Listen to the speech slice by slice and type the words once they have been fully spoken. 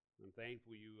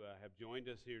thankful you have joined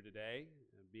us here today.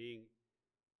 Being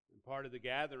part of the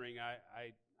gathering, I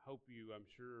hope I'm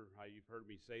sure you've heard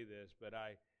me say this, but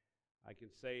I can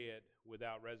say it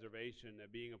without reservation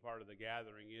that being a part of the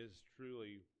gathering is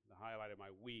truly the highlight of my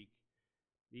week.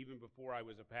 Even before I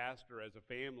was a pastor, as a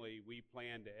family, we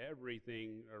planned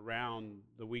everything around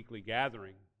the weekly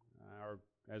gathering.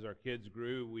 As our kids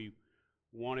grew, we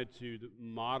wanted to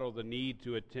model the need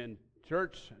to attend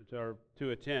church, to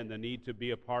attend, the need to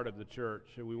be a part of the church.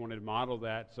 And we wanted to model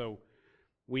that. So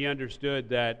we understood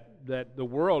that the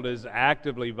world is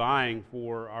actively vying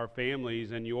for our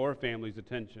families and your family's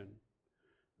attention.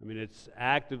 I mean, it's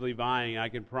actively vying. I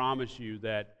can promise you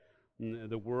that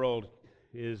the world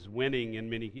is winning in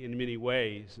many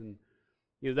ways. And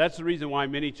that's the reason why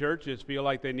many churches feel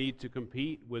like they need to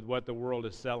compete with what the world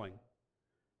is selling.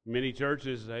 Many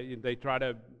churches, they try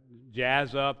to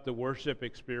jazz up the worship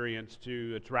experience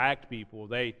to attract people.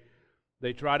 They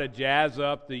try to jazz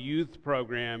up the youth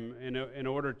program in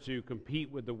order to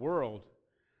compete with the world.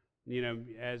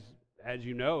 As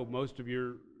you know,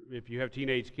 if you have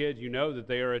teenage kids, you know that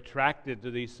they are attracted to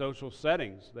these social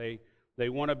settings. They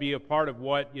want to be a part of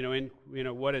what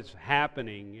what is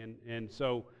happening, and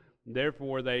so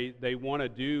therefore they want to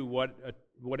do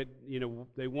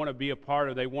they want to be a part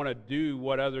of. They want to do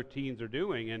what other teens are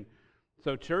doing, and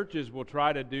so churches will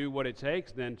try to do what it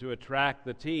takes then to attract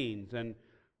the teens. And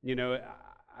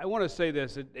I want to say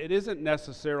this: it isn't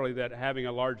necessarily that having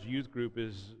a large youth group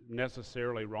is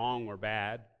necessarily wrong or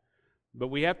bad, but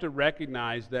we have to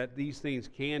recognize that these things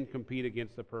can compete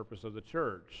against the purpose of the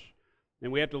church.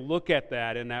 And we have to look at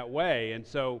that in that way. And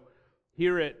so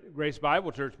here at Grace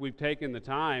Bible Church, we've taken the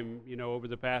time, over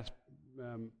the past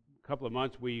couple of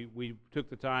months, we took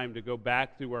the time to go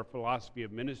back through our philosophy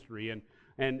of ministry.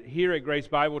 And here at Grace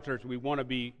Bible Church, we want to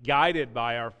be guided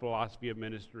by our philosophy of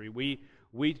ministry. We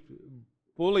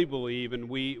fully believe and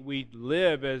we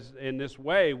live in this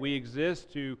way. We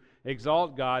exist to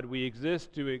exalt God. We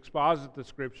exist to exposit the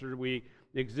Scripture. We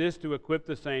exist to equip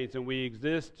the saints, and we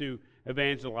exist to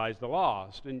evangelize the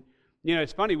lost. And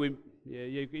it's funny,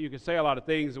 you can say a lot of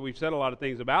things, and we've said a lot of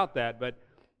things about that, but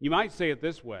you might say it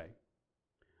this way: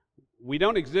 we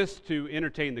don't exist to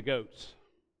entertain the goats.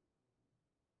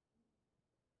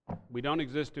 We don't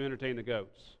exist to entertain the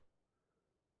goats.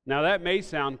 Now that may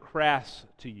sound crass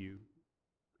to you,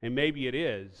 and maybe it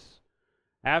is.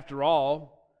 After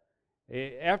all,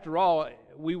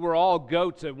 we were all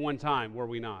goats at one time, were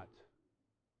we not?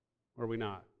 Were we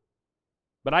not?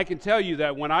 But I can tell you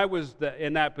that when I was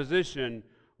in that position,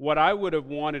 what I would have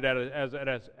wanted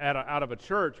out of a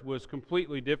church was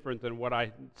completely different than what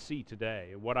I see today,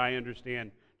 and what I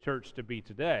understand church to be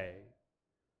today.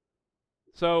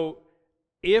 So,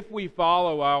 if we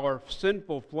follow our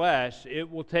sinful flesh, it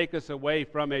will take us away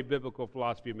from a biblical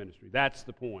philosophy of ministry. That's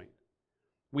the point.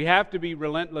 We have to be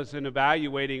relentless in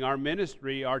evaluating our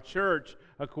ministry, our church,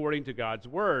 according to God's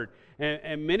Word.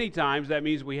 And many times that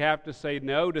means we have to say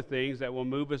no to things that will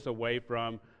move us away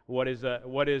from what is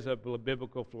a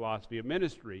biblical philosophy of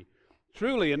ministry.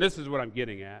 Truly, and this is what I'm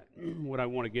getting at, what I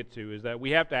want to get to, is that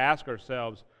we have to ask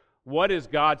ourselves, what is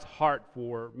God's heart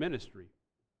for ministry?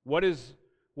 What is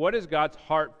God's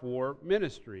heart for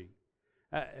ministry?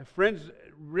 Friends,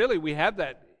 really we have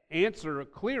that answer, a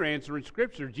clear answer in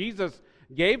Scripture. Jesus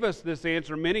gave us this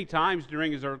answer many times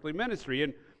during His earthly ministry.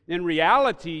 And in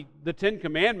reality, the Ten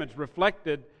Commandments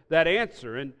reflected that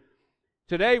answer. And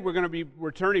today we're going to be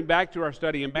returning back to our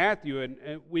study in Matthew,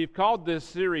 and we've called this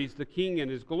series The King and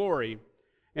His Glory.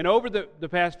 And over the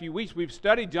past few weeks, we've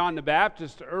studied John the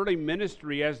Baptist's early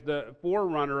ministry as the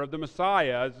forerunner of the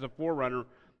Messiah, as the forerunner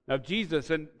of Jesus.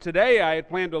 And today I had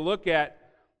planned to look at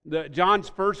John's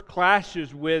first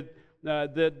clashes with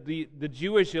the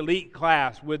Jewish elite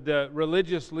class, with the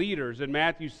religious leaders in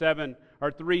Matthew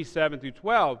 3, 7 through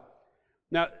 12.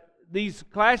 Now, these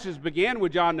clashes began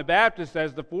with John the Baptist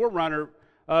as the forerunner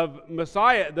of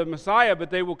the Messiah, but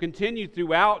they will continue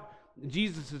throughout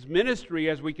Jesus' ministry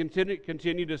as we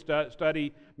continue to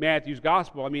study Matthew's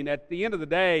gospel. I mean, at the end of the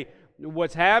day,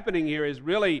 what's happening here is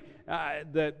really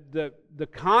the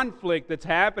conflict that's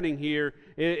happening here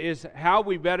is how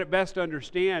we best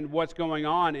understand what's going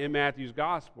on in Matthew's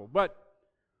gospel. But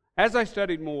as I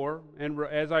studied more and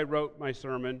as I wrote my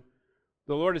sermon,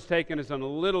 the Lord has taken us in a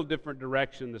little different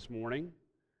direction this morning.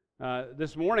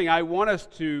 This morning, I want us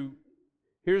to,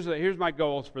 here's my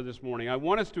goals for this morning. I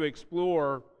want us to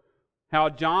explore how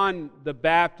John the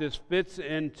Baptist fits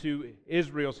into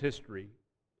Israel's history.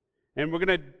 And we're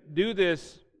going to do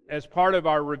this as part of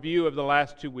our review of the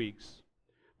last 2 weeks.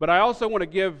 But I also want to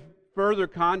give further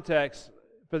context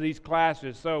for these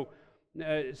classes. So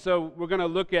So we're going to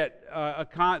look at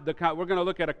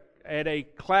a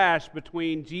clash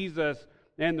between Jesus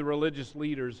and the religious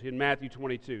leaders in Matthew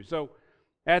 22. So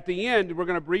at the end, we're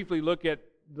going to briefly look at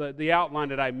the outline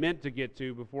that I meant to get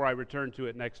to before I return to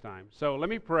it next time. So let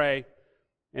me pray,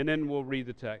 and then we'll read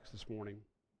the text this morning.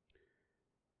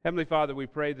 Heavenly Father, we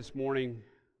pray this morning,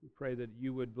 we pray that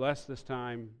you would bless this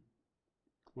time.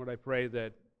 Lord, I pray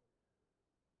that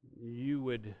you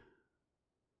would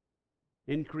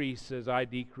increase as I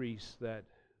decrease, that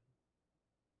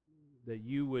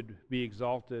you would be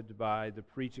exalted by the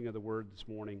preaching of the word this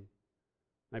morning.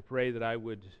 I pray that I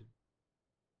would,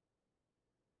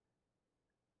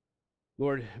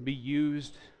 Lord, be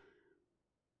used,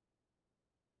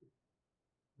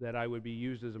 that I would be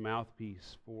used as a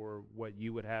mouthpiece for what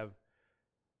you would have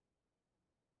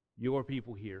your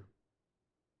people hear.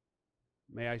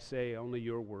 May I say only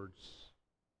your words.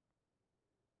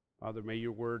 Father, may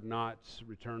your word not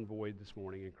return void this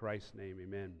morning. In Christ's name,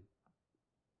 amen.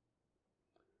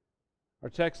 Our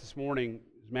text this morning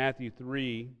is Matthew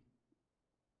 3.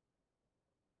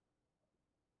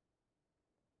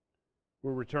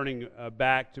 We're returning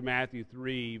back to Matthew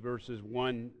 3, verses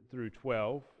 1 through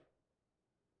 12.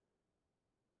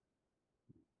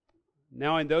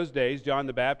 Now in those days, John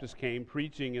the Baptist came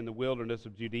preaching in the wilderness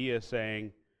of Judea,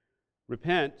 saying,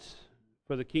 "Repent,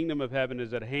 for the kingdom of heaven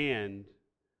is at hand."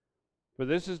 For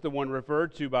this is the one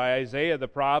referred to by Isaiah the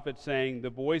prophet, saying, "The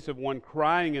voice of one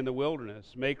crying in the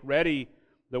wilderness, make ready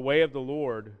the way of the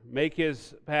Lord, make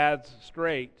his paths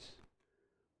straight."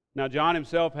 Now John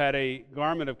himself had a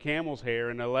garment of camel's hair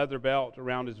and a leather belt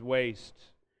around his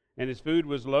waist, and his food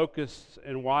was locusts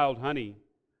and wild honey.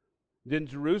 Then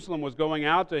Jerusalem was going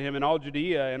out to him, and all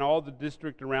Judea and all the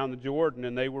district around the Jordan,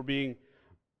 and they were being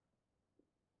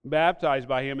baptized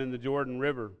by him in the Jordan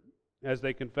River, as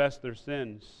they confessed their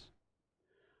sins.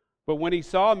 But when he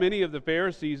saw many of the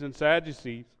Pharisees and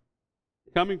Sadducees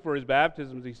coming for his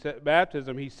baptism,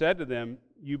 he said to them,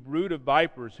 "You brood of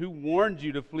vipers, who warned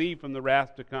you to flee from the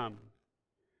wrath to come?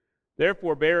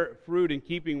 Therefore bear fruit in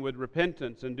keeping with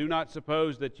repentance, and do not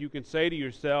suppose that you can say to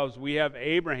yourselves, 'We have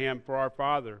Abraham for our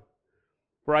father.'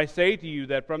 For I say to you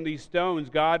that from these stones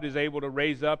God is able to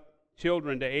raise up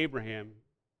children to Abraham.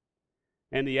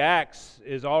 And the axe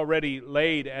is already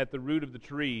laid at the root of the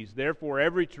trees. Therefore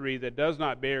every tree that does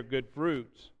not bear good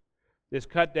fruit is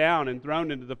cut down and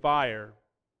thrown into the fire.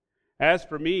 As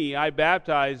for me, I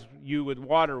baptize you with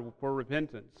water for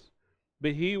repentance.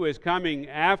 But he who is coming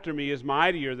after me is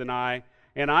mightier than I,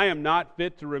 and I am not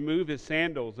fit to remove his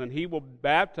sandals, and he will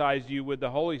baptize you with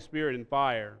the Holy Spirit and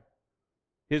fire.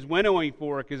 His winnowing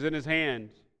fork is in his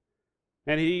hand,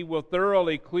 and he will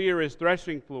thoroughly clear his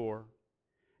threshing floor.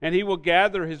 And he will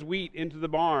gather his wheat into the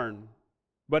barn,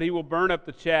 but he will burn up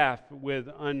the chaff with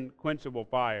unquenchable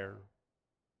fire."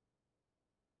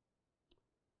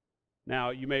 Now,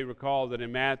 you may recall that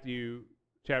in Matthew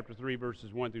chapter 3,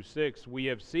 verses 1 through 6, we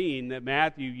have seen that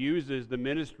Matthew uses the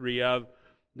ministry of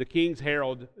the king's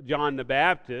herald John the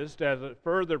Baptist as a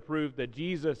further proof that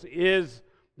Jesus is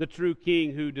the true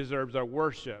king who deserves our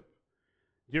worship.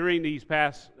 During these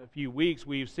past few weeks,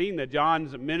 we've seen that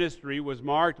John's ministry was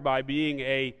marked by being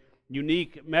a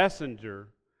unique messenger.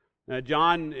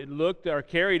 John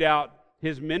carried out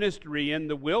his ministry in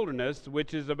the wilderness,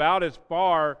 which is about as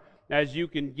far as you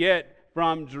can get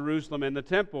from Jerusalem and the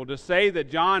temple. To say that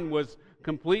John was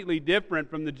completely different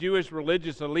from the Jewish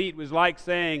religious elite was like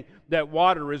saying that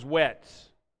water is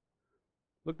wet.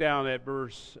 Look down at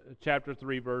chapter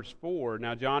 3, verse 4.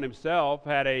 Now John himself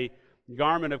had a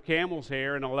garment of camel's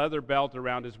hair and a leather belt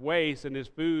around his waist, and his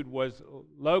food was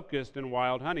locust and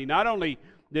wild honey. Not only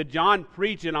did John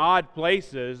preach in odd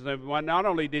places, not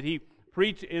only did he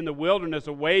preach in the wilderness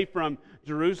away from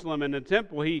Jerusalem and the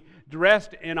temple, he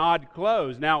dressed in odd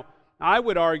clothes. Now, I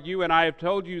would argue, and I have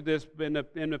told you this in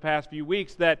the past few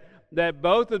weeks, that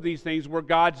both of these things were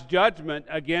God's judgment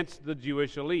against the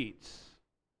Jewish elites.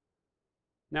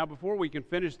 Now, before we can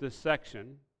finish this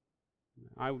section,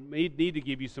 I need to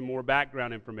give you some more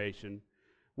background information.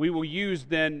 We will use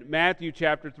then Matthew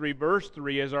chapter 3, verse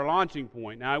 3 as our launching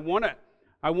point. Now, I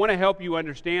want to help you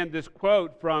understand this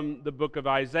quote from the book of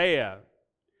Isaiah.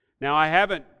 Now,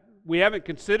 we haven't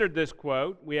considered this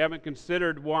quote. We haven't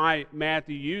considered why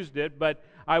Matthew used it, but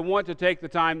I want to take the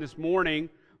time this morning,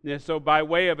 so by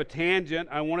way of a tangent,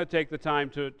 I want to take the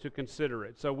time to consider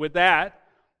it. So with that,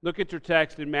 look at your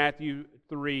text in Matthew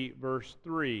 3, verse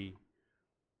 3.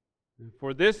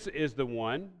 "For this is the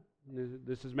one,"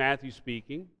 this is Matthew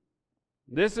speaking,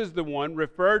 "this is the one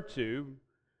referred to,"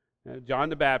 John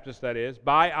the Baptist that is,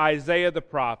 "by Isaiah the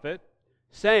prophet,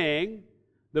 saying,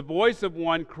 'The voice of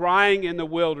one crying in the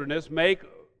wilderness, make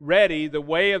ready the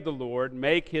way of the Lord,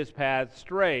 make his path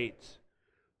straight.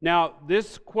 Now,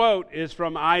 this quote is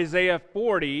from Isaiah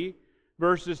 40,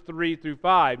 verses 3 through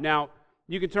 5. Now,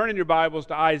 you can turn in your Bibles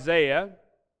to Isaiah,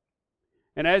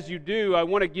 and as you do, I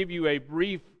want to give you a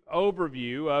brief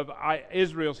overview of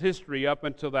Israel's history up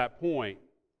until that point.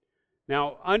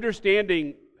 Now, here's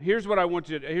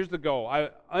the goal.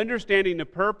 Understanding the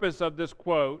purpose of this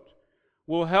quote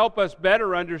will help us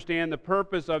better understand the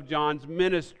purpose of John's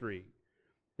ministry.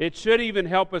 It should even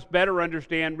help us better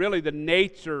understand really the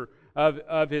nature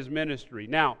of his ministry.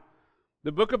 Now,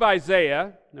 the book of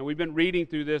Isaiah, and we've been reading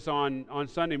through this on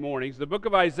Sunday mornings, the book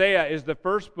of Isaiah is the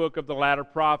first book of the latter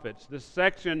prophets. This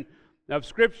section of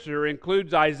Scripture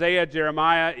includes Isaiah,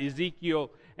 Jeremiah,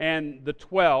 Ezekiel, and the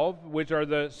 12, which are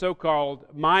the so-called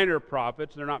minor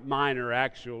prophets. They're not minor,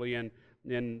 actually, and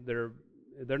they're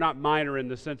not minor in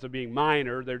the sense of being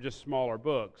minor. They're just smaller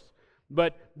books.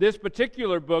 But this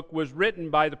particular book was written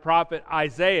by the prophet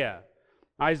Isaiah.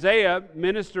 Isaiah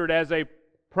ministered as a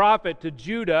prophet to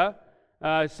Judah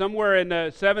somewhere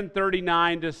in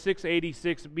 739 to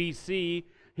 686 BC.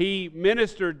 He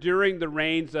ministered during the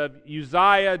reigns of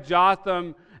Uzziah,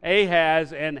 Jotham,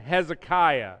 Ahaz, and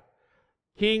Hezekiah.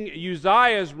 King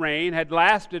Uzziah's reign had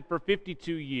lasted for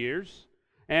 52 years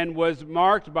and was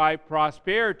marked by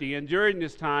prosperity. And during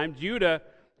this time, Judah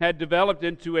had developed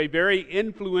into a very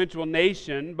influential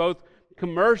nation, both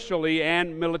commercially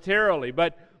and militarily.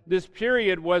 But this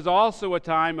period was also a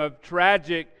time of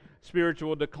tragic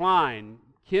spiritual decline.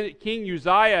 King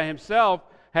Uzziah himself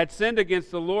had sinned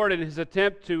against the Lord in his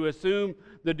attempt to assume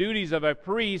the duties of a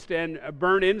priest and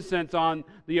burn incense on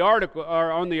the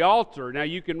altar. Now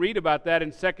you can read about that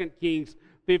in 2 Kings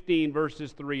 15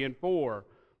 verses 3 and 4.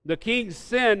 The king's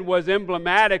sin was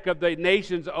emblematic of the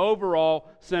nation's overall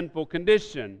sinful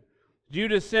condition.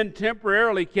 Judah's sin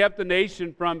temporarily kept the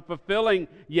nation from fulfilling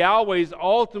Yahweh's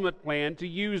ultimate plan to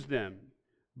use them.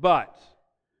 But,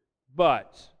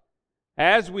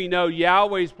 as we know,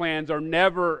 Yahweh's plans are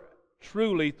never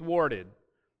truly thwarted.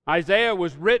 Isaiah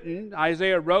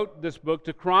wrote this book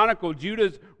to chronicle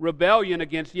Judah's rebellion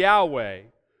against Yahweh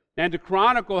and to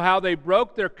chronicle how they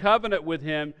broke their covenant with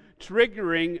him,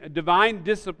 triggering divine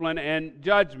discipline and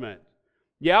judgment.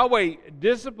 Yahweh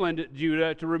disciplined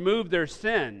Judah to remove their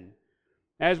sin.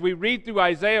 As we read through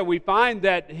Isaiah, we find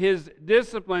that his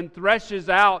discipline threshes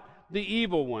out the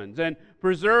evil ones and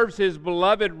preserves his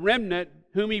beloved remnant,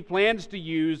 whom he plans to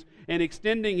use in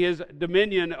extending his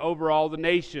dominion over all the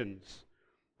nations.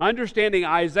 Understanding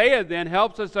Isaiah then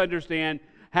helps us understand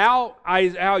how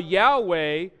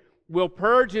Yahweh will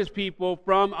purge his people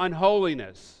from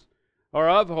unholiness, or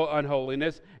of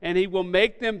unholiness, and he will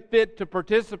make them fit to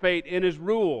participate in his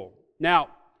rule. Now,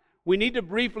 we need to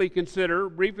briefly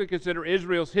consider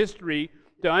Israel's history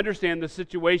to understand the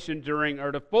situation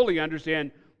to fully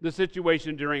understand the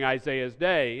situation during Isaiah's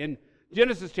day. In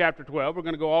Genesis chapter 12, we're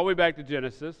going to go all the way back to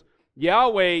Genesis.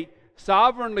 Yahweh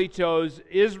sovereignly chose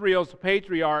Israel's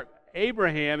patriarch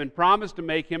Abraham and promised to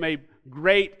make him a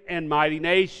great and mighty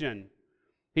nation.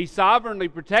 He sovereignly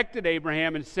protected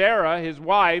Abraham and Sarah, his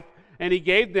wife, and he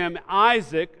gave them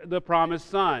Isaac, the promised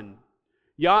son.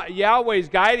 Yahweh's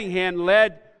guiding hand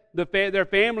led their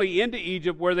family into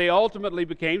Egypt, where they ultimately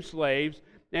became slaves,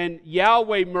 and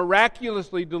Yahweh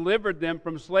miraculously delivered them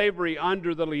from slavery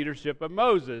under the leadership of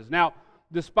Moses. Now,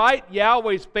 despite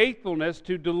Yahweh's faithfulness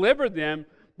to deliver them,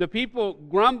 the people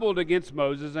grumbled against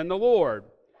Moses and the Lord.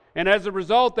 And as a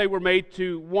result, they were made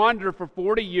to wander for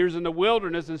 40 years in the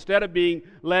wilderness instead of being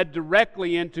led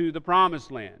directly into the promised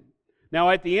land. Now,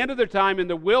 at the end of their time in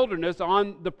the wilderness,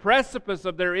 on the precipice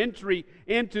of their entry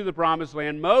into the promised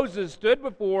land, Moses stood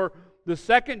before the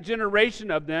second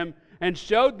generation of them and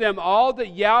showed them all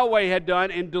that Yahweh had done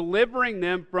in delivering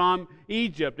them from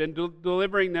Egypt and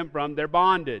delivering them from their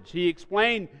bondage. He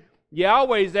explained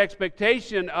Yahweh's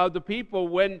expectation of the people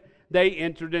when they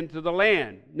entered into the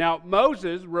land. Now,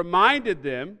 Moses reminded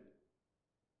them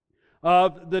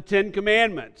of the Ten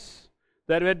Commandments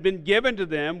that had been given to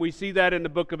them. We see that in the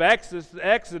book of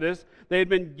Exodus. They had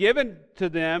been given to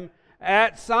them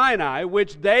at Sinai,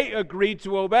 which they agreed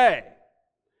to obey.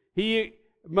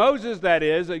 Moses, that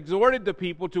is, exhorted the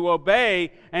people to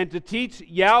obey and to teach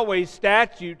Yahweh's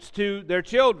statutes to their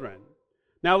children.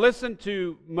 Now listen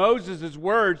to Moses'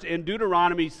 words in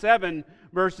Deuteronomy 7,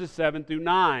 verses 7 through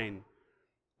 9.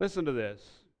 Listen to this.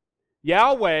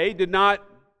 Yahweh did not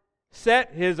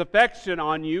set his affection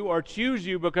on you or choose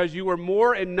you because you were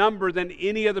more in number than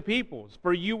any of the peoples,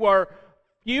 for you are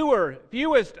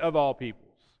fewest of all peoples.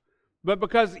 But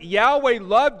because Yahweh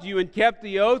loved you and kept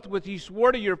the oath which he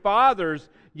swore to your fathers,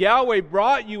 Yahweh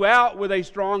brought you out with a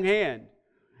strong hand.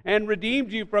 and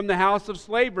redeemed you from the house of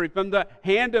slavery, from the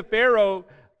hand of Pharaoh,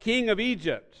 king of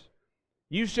Egypt.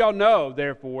 You shall know,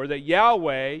 therefore, that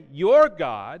Yahweh, your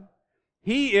God,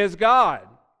 He is God,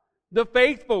 the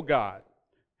faithful God,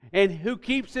 and who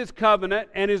keeps His covenant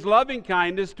and His loving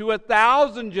kindness to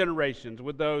 1,000 generations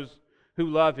with those who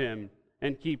love Him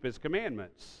and keep His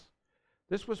commandments.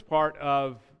 This was part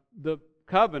of the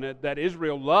covenant that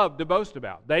Israel loved to boast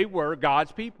about. They were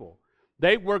God's people.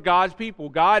 They were God's people.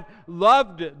 God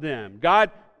loved them.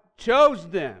 God chose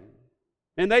them.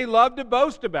 And they loved to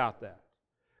boast about that.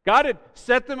 God had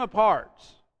set them apart.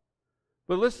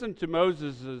 But listen to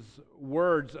Moses'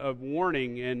 words of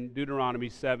warning in Deuteronomy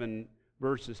 7,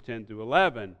 verses 10 through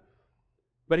 11.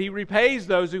 But He repays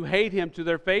those who hate Him to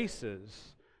their faces,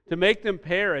 to make them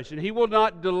perish. And He will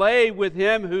not delay with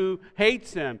him who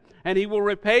hates Him, and He will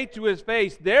repay to his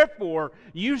face. Therefore,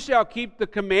 you shall keep the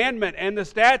commandment and the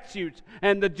statutes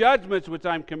and the judgments which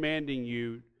I'm commanding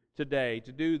you today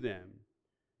to do them.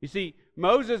 You see,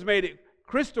 Moses made it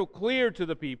crystal clear to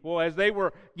the people as they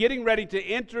were getting ready to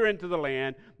enter into the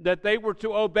land that they were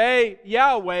to obey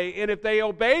Yahweh, and if they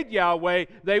obeyed Yahweh,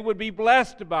 they would be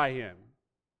blessed by Him.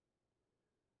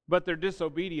 But their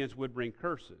disobedience would bring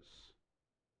curses.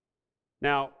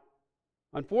 Now,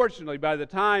 unfortunately, by the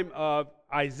time of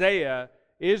Isaiah,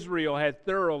 Israel had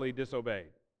thoroughly disobeyed.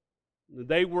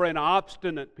 They were an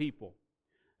obstinate people,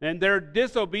 and their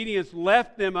disobedience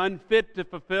left them unfit to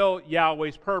fulfill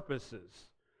Yahweh's purposes.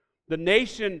 The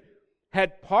nation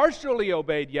had partially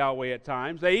obeyed Yahweh at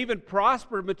times. They even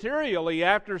prospered materially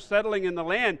after settling in the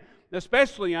land,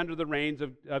 especially under the reigns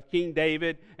of King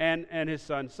David and his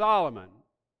son Solomon.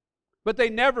 But they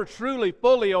never truly,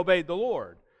 fully obeyed the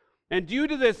Lord. And due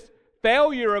to this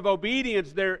failure of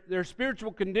obedience, their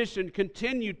spiritual condition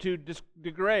continued to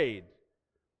degrade.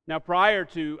 Now, prior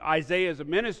to Isaiah's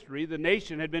ministry, the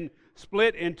nation had been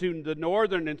split into the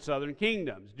northern and southern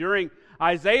kingdoms. During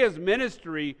Isaiah's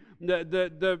ministry,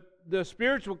 the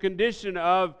spiritual condition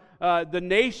of the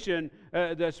nation,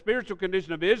 the spiritual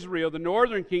condition of Israel, the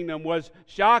northern kingdom, was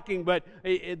shocking, but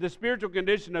the spiritual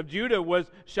condition of Judah was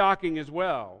shocking as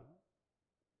well.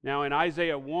 Now, in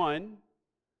Isaiah 1,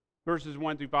 verses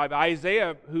 1 through 5,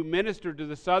 Isaiah, who ministered to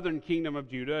the southern kingdom of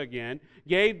Judah again,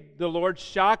 gave the Lord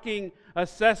shocking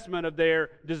assessment of their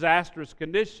disastrous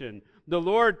condition. The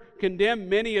Lord condemned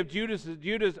many of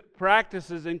Judah's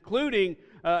practices, including,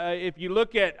 if you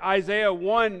look at Isaiah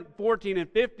 1, 14 and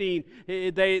 15,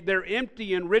 they're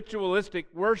empty and ritualistic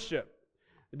worship.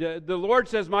 The Lord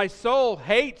says, "My soul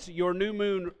hates your new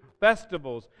moon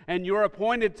festivals and your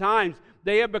appointed times.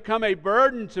 They have become a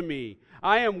burden to me.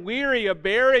 I am weary of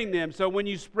bearing them. So when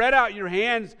you spread out your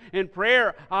hands in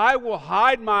prayer, I will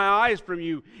hide my eyes from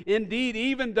you. Indeed,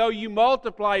 even though you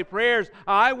multiply prayers,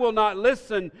 I will not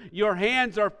listen. Your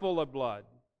hands are full of blood."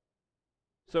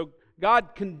 So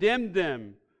God condemned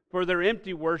them for their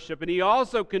empty worship, and He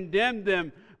also condemned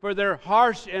them for their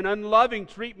harsh and unloving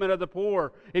treatment of the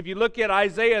poor. If you look at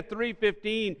Isaiah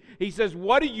 3:15, He says,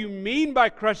 "What do you mean by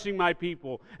crushing my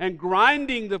people and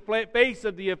grinding the face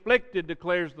of the afflicted,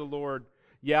 declares the Lord,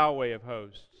 Yahweh of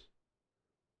hosts."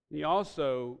 He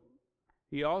also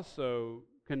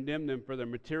condemned them for their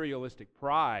materialistic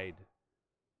pride.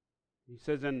 He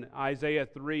says in Isaiah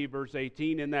 3, verse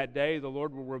 18, "In that day the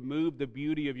Lord will remove the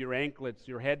beauty of your anklets,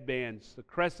 your headbands, the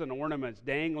crescent ornaments,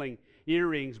 dangling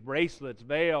earrings, bracelets,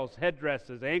 veils,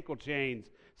 headdresses, ankle chains,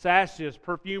 sashes,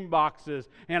 perfume boxes,"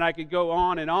 and I could go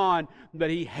on, but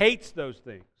He hates those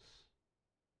things.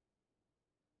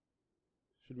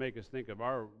 Should make us think of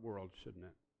our world, shouldn't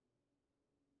it?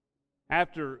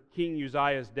 After King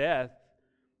Uzziah's death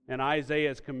and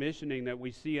Isaiah's commissioning that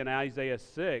we see in Isaiah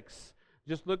 6,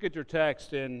 just look at your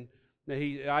text, and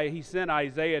he sent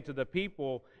Isaiah to the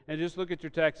people, and just look at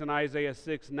your text in Isaiah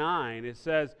 6:9. It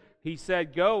says, He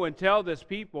said, "Go and tell this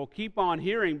people, keep on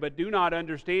hearing, but do not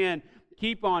understand,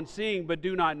 keep on seeing, but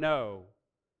do not know."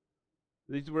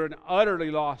 These were an utterly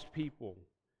lost people.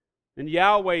 And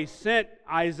Yahweh sent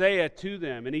Isaiah to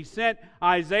them, and He sent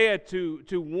Isaiah to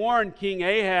warn King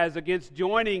Ahaz against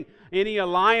joining any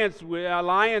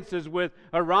alliances with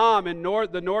Aram and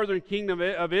the northern kingdom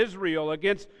of Israel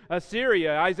against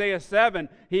Assyria. Isaiah 7,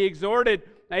 he exhorted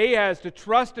Ahaz to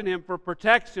trust in him for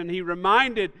protection. He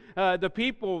reminded the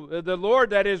people, the Lord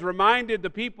that is, reminded the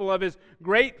people of His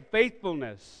great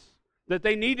faithfulness, that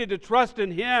they needed to trust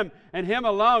in Him and Him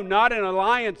alone, not in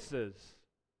alliances.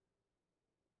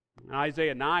 In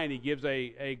Isaiah 9, he gives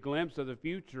a glimpse of the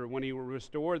future when He will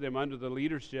restore them under the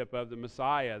leadership of the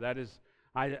Messiah. That is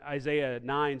Isaiah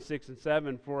 9, 6 and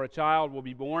 7. "For a child will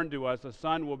be born to us, a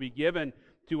son will be given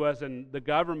to us, and the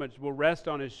governments will rest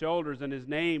on His shoulders, and His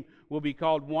name will be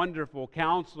called Wonderful,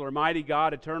 Counselor, Mighty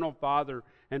God, Eternal Father,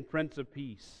 and Prince of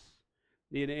Peace.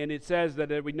 And it says that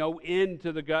there will be no end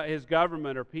to His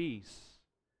government or peace.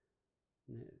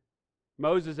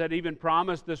 Moses had even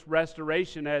promised this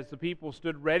restoration as the people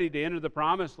stood ready to enter the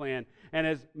promised land. And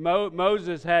as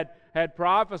Moses had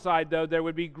prophesied, though, there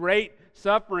would be great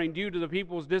suffering due to the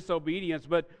people's disobedience.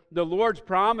 But the Lord's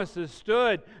promises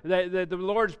stood, the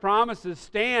Lord's promises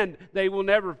stand, they will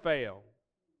never fail.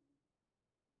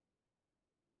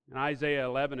 In Isaiah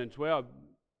 11 and 12,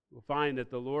 we'll find that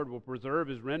the Lord will preserve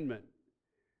His remnant,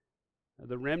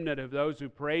 the remnant of those who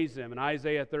praise Him. In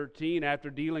Isaiah 13, after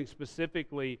dealing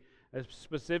specifically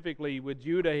with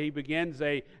Judah, he begins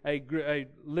a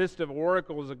list of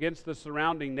oracles against the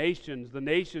surrounding nations.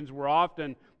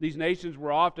 These nations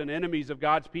were often enemies of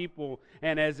God's people,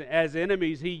 and as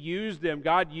enemies,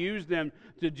 God used them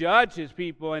to judge His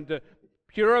people and to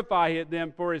purify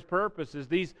them for His purposes.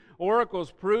 These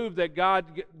oracles prove that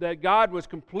God was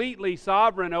completely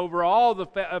sovereign over all the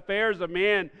affairs of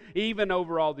man, even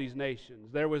over all these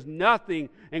nations. There was nothing,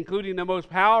 including the most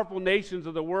powerful nations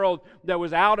of the world, that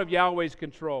was out of Yahweh's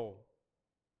control.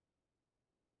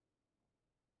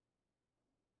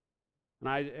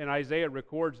 And Isaiah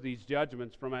records these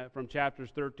judgments from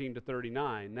chapters 13 to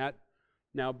 39. That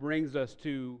now brings us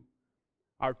to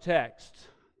our text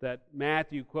that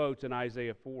Matthew quotes in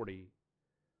Isaiah 40.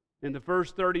 In the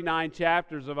first 39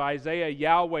 chapters of Isaiah,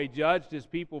 Yahweh judged His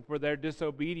people for their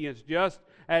disobedience just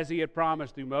as He had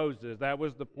promised through Moses. That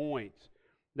was the point.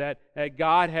 That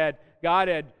God had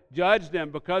judged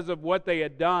them because of what they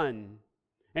had done.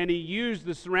 And He used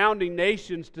the surrounding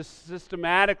nations to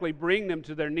systematically bring them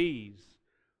to their knees.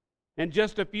 And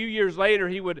just a few years later,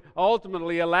 He would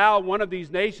ultimately allow one of these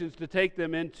nations to take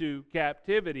them into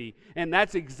captivity. And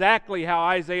that's exactly how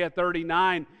Isaiah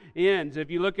 39 ends. If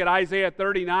you look at Isaiah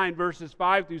 39, verses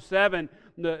 5 through 7,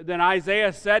 then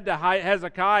Isaiah said to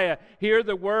Hezekiah, "Hear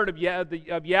the word of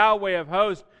Yahweh of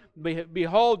hosts.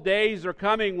 Behold, days are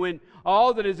coming when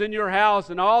all that is in your house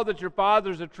and all that your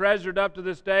fathers have treasured up to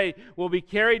this day will be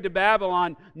carried to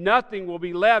Babylon. Nothing will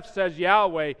be left, says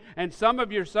Yahweh. And some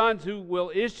of your sons who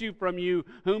will issue from you,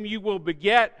 whom you will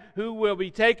beget, who will be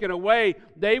taken away,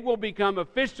 they will become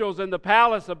officials in the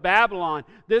palace of Babylon."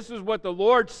 This is what the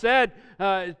Lord said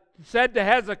to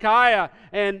Hezekiah,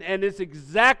 and it's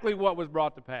exactly what was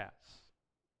brought to pass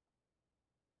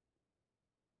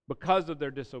because of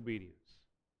their disobedience.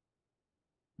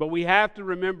 But we have to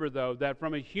remember, though, that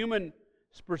from a human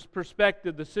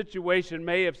perspective, the situation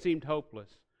may have seemed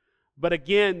hopeless. But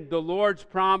again, the Lord's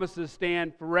promises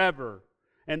stand forever.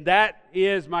 And that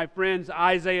is, my friends,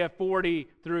 Isaiah 40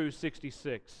 through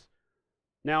 66.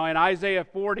 Now, in Isaiah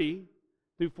 40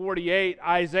 through 48,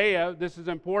 Isaiah, this is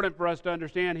important for us to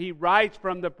understand, he writes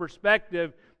from the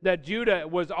perspective that Judah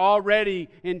was already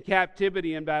in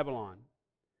captivity in Babylon.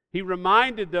 He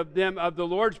reminded them of the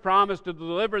Lord's promise to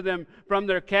deliver them from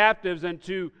their captors and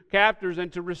to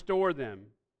restore them.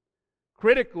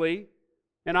 Critically,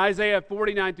 in Isaiah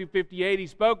 49 through 58, he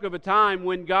spoke of a time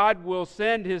when God will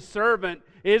send His servant,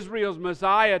 Israel's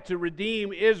Messiah, to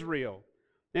redeem Israel.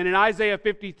 And in Isaiah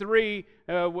 53,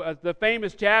 the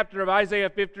famous chapter of Isaiah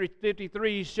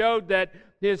 53, he showed that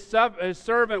his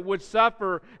servant would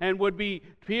suffer and would be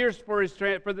pierced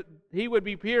he would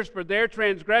be pierced for their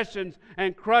transgressions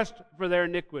and crushed for their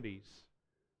iniquities.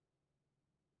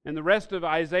 And the rest of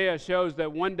Isaiah shows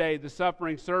that one day the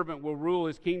suffering servant will rule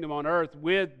His kingdom on earth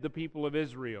with the people of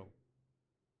Israel.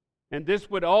 And this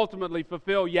would ultimately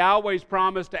fulfill Yahweh's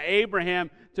promise to Abraham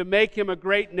to make him a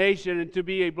great nation and to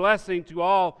be a blessing to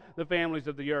all the families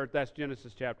of the earth. That's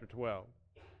Genesis chapter 12.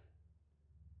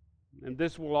 And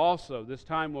this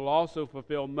time will also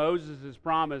fulfill Moses'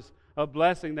 promise of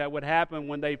blessing that would happen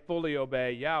when they fully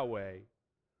obey Yahweh.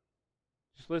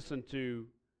 Just listen to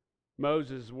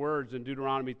Moses' words in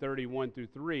Deuteronomy 31 through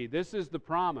 3. This is the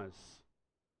promise.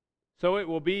 So it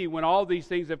will be when all these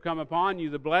things have come upon you,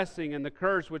 the blessing and the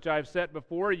curse which I have set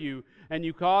before you, and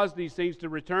you cause these things to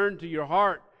return to your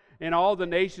heart in all the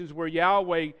nations where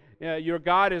Yahweh your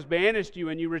God has banished you,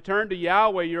 and you return to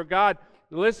Yahweh your God,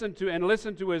 listen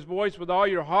to His voice with all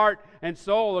your heart and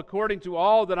soul, according to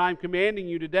all that I am commanding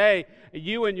you today,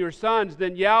 you and your sons,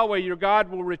 then Yahweh your God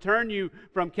will return you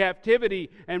from captivity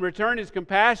and return His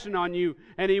compassion on you,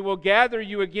 and He will gather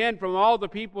you again from all the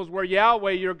peoples where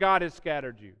Yahweh your God has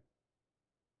scattered you.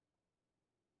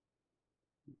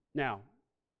 Now,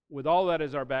 with all that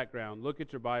as our background, look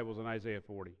at your Bibles in Isaiah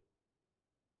 40.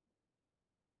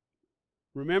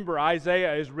 Remember,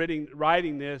 Isaiah is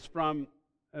writing this from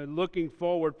looking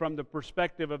forward from the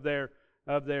perspective of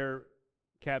their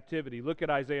captivity. Look at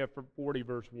Isaiah 40,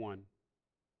 verse 1.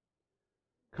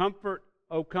 Comfort,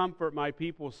 O comfort my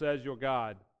people, says your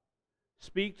God.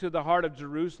 Speak to the heart of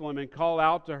Jerusalem and call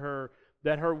out to her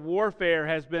that her warfare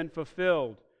has been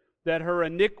fulfilled, that her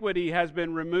iniquity has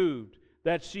been removed,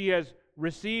 that she has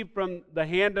received from the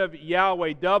hand of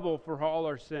Yahweh double for all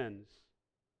her sins.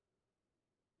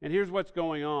 And here's what's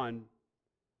going on.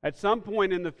 At some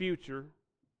point in the future,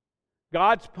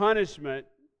 God's punishment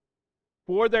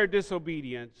for their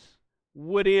disobedience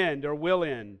would end or will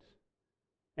end,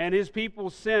 and His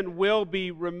people's sin will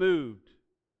be removed.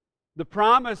 The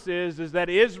promise is that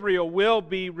Israel will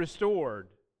be restored.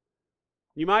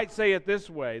 You might say it this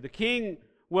way: the king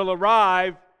will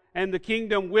arrive and the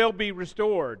kingdom will be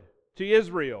restored to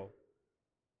Israel.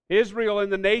 Israel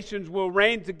and the nations will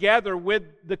reign together with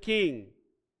the king.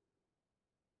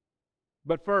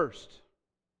 But first,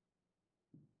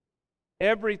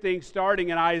 everything starting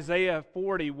in Isaiah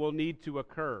 40 will need to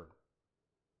occur.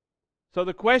 So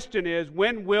the question is,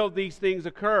 when will these things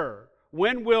occur?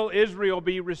 When will Israel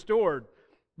be restored?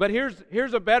 But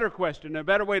here's a better question, a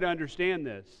better way to understand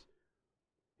this.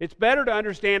 It's better to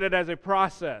understand it as a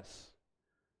process.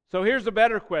 So here's a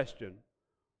better question.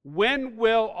 When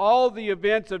will all the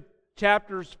events of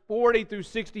chapters 40 through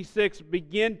 66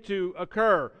 begin to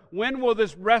occur? When will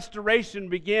this restoration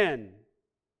begin?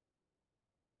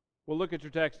 Well, look at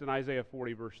your text in Isaiah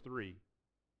 40, verse 3.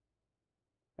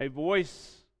 A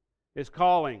voice is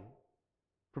calling,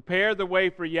 "Prepare the way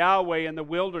for Yahweh in the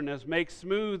wilderness. Make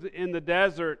smooth in the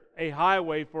desert a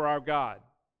highway for our God."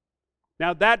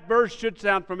 Now that verse should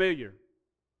sound familiar,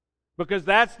 because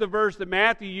that's the verse that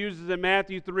Matthew uses in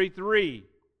Matthew 3:3.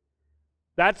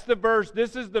 That's the verse,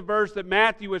 this is the verse that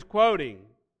Matthew is quoting.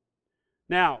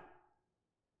 Now,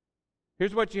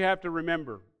 here's what you have to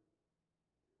remember.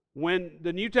 When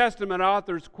the New Testament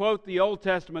authors quote the Old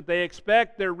Testament, they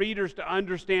expect their readers to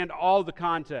understand all the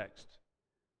context.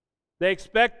 They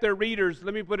expect their readers,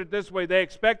 let me put it this way, they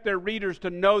expect their readers to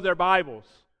know their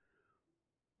Bibles.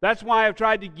 That's why I've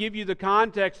tried to give you the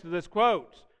context of this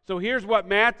quote. So here's what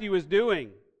Matthew is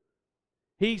doing.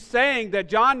 He's saying that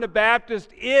John the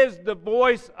Baptist is the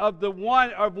voice of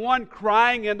one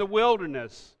crying in the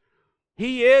wilderness.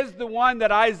 He is the one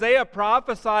that Isaiah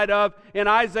prophesied of in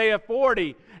Isaiah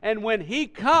 40. And when he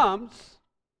comes,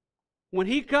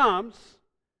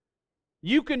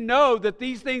 you can know that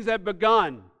these things have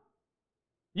begun.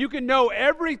 You can know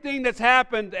everything that's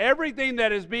happened, everything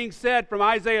that is being said from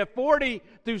Isaiah 40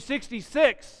 through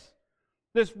 66.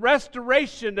 This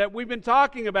restoration that we've been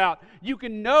talking about, you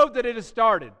can know that it has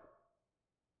started.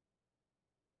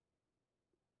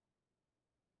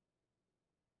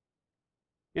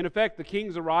 In effect, the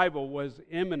king's arrival was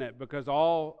imminent because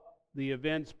all the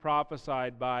events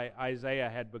prophesied by Isaiah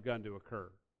had begun to occur.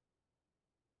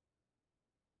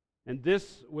 And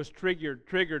this was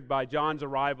triggered by John's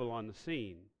arrival on the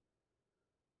scene.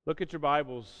 Look at your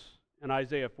Bibles in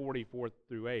Isaiah 40, 4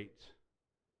 through 8.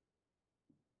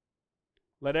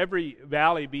 Let every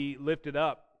valley be lifted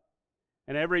up,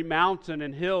 and every mountain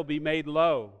and hill be made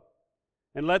low.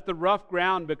 And let the rough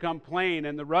ground become plain,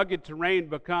 and the rugged terrain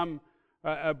become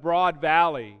a broad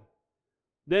valley.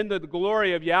 Then the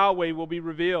glory of Yahweh will be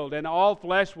revealed, and all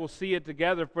flesh will see it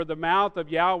together, for the mouth of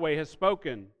Yahweh has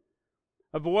spoken.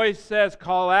 A voice says,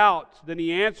 "Call out." Then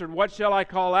he answered, "What shall I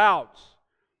call out?"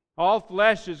 All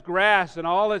flesh is grass, and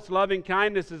all its loving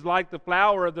kindness is like the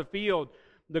flower of the field.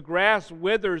 The grass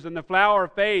withers and the flower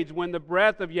fades when the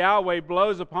breath of Yahweh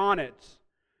blows upon it.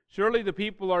 Surely the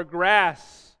people are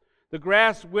grass. The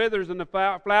grass withers and the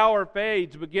flower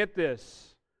fades, but get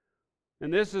this.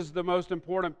 And this is the most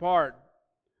important part.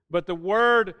 But the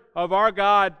word of our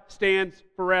God stands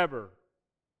forever.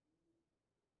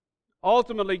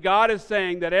 Ultimately, God is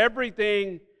saying that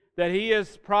everything that He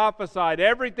has prophesied,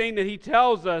 everything that He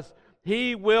tells us,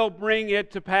 He will bring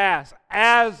it to pass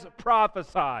as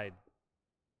prophesied.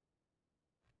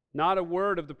 Not a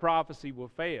word of the prophecy will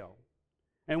fail.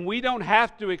 And we don't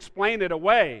have to explain it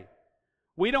away.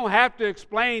 We don't have to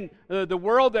explain the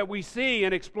world that we see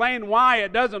and explain why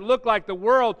it doesn't look like the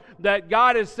world that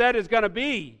God has said is going to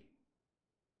be.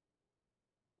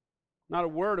 Not a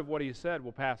word of what He said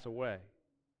will pass away.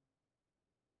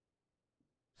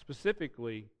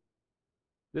 Specifically,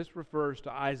 this refers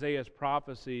to Isaiah's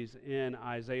prophecies in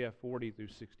Isaiah 40 through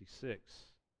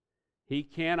 66. He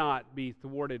cannot be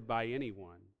thwarted by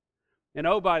anyone. And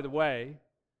oh, by the way,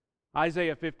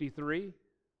 Isaiah 53,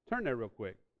 turn there real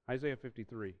quick. Isaiah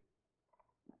 53.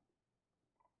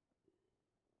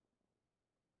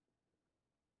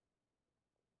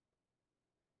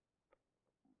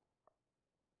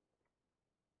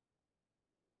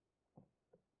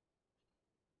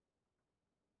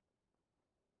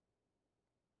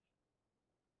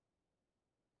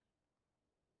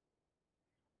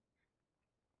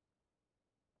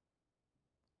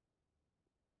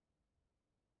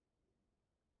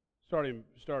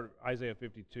 Start Isaiah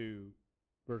 52,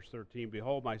 verse 13.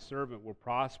 Behold, my servant will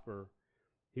prosper.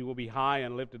 He will be high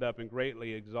and lifted up and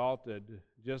greatly exalted.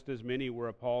 Just as many were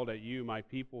appalled at you, my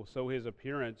people, so his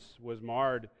appearance was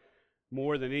marred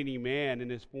more than any man,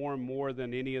 and his form more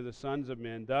than any of the sons of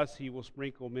men. Thus he will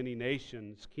sprinkle many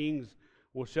nations. Kings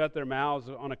will shut their mouths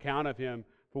on account of him.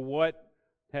 For what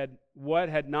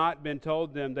had not been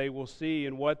told them they will see,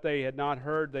 and what they had not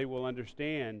heard they will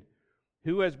understand.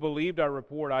 Who has believed our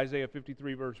report? Isaiah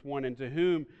 53, verse 1. And to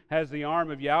whom has the arm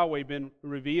of Yahweh been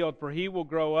revealed? For he will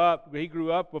grow up. He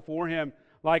grew up before him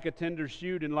like a tender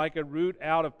shoot, and like a root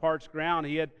out of parched ground.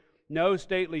 He had no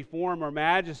stately form or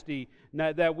majesty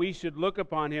that we should look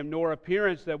upon him, nor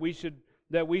appearance that we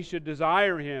should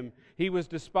desire him. He was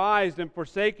despised and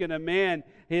forsaken, a man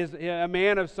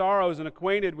of sorrows and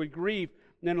acquainted with grief.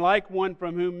 And like one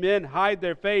from whom men hide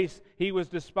their face, he was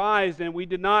despised, and we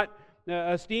did not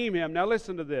esteem him. Now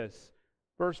listen to this.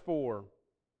 Verse 4.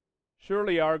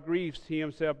 Surely our griefs he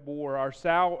himself bore, our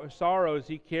sorrows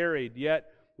he carried,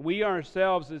 yet we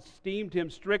ourselves esteemed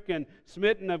him stricken,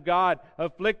 smitten of God,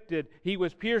 afflicted. He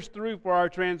was pierced through for our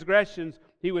transgressions.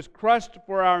 He was crushed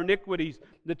for our iniquities.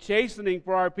 The chastening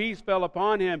for our peace fell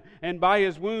upon him, and by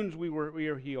his wounds we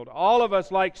are healed. All of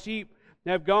us like sheep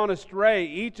have gone astray.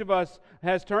 Each of us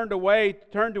has turned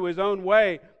to his own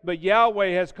way, but Yahweh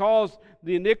has caused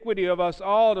the iniquity of us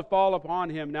all to fall upon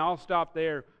him. Now I'll stop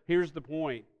there. Here's the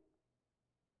point.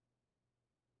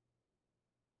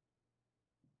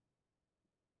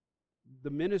 The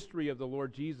ministry of the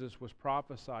Lord Jesus was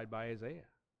prophesied by Isaiah.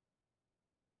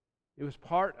 It was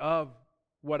part of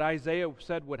what Isaiah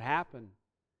said would happen.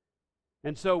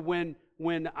 And so when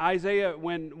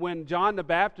John the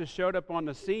Baptist showed up on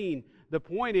the scene, the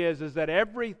point is that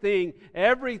everything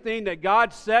that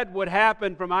God said would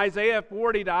happen from Isaiah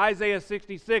 40 to Isaiah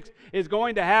 66 is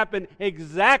going to happen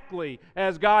exactly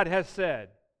as God has said,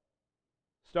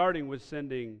 starting with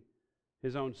sending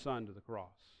his own Son to the cross.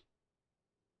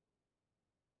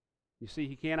 You see,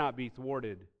 he cannot be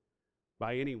thwarted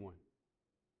by anyone.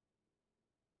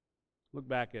 Look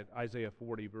back at Isaiah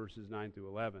 40, verses 9 through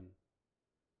 11.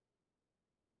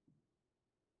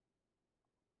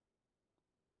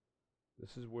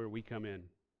 This is where we come in.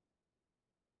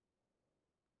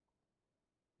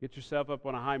 Get yourself up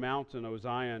on a high mountain, O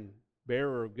Zion,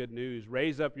 bearer of good news.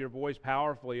 Raise up your voice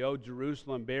powerfully, O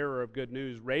Jerusalem, bearer of good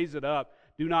news. Raise it up.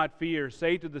 Do not fear.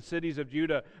 Say to the cities of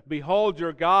Judah, behold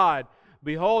your God.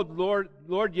 Behold,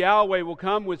 Lord Yahweh will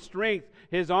come with strength,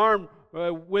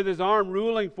 with his arm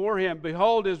ruling for him.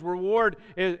 Behold, his reward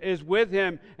is with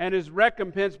him, and his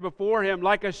recompense before him.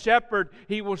 Like a shepherd,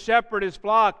 he will shepherd his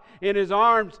flock. In his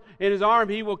arm,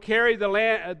 he will gather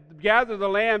the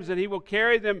lambs, and he will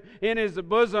carry them in his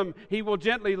bosom. He will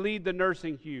gently lead the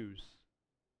nursing ewes.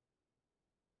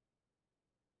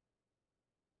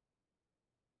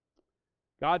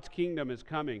 God's kingdom is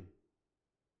coming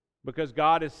because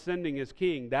God is sending his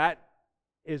king. That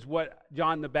is what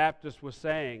John the Baptist was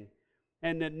saying.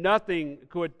 And that nothing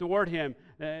could thwart him.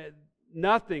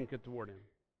 Nothing could thwart him.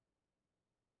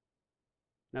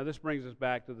 Now this brings us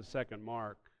back to the second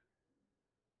mark.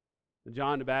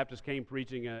 John the Baptist came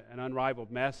preaching an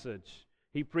unrivaled message.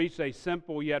 He preached a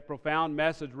simple yet profound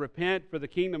message. Repent, for the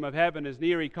kingdom of heaven is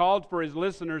near. He called for his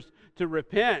listeners to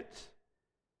repent.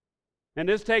 And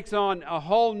this takes on a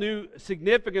whole new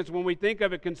significance when we think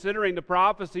of it, considering the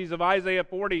prophecies of Isaiah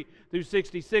 40 through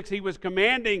 66. He was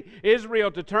commanding Israel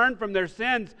to turn from their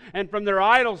sins and from their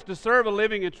idols to serve a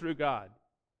living and true God.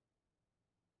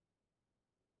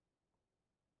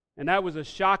 And that was a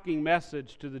shocking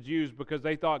message to the Jews because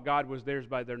they thought God was theirs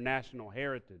by their national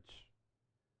heritage.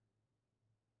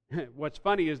 What's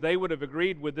funny is they would have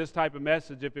agreed with this type of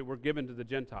message if it were given to the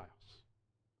Gentiles.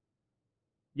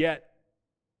 Yet,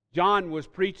 John was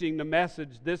preaching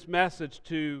this message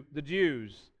to the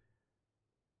Jews.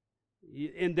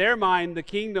 In their mind, the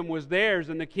kingdom was theirs,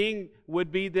 and the king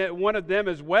would be one of them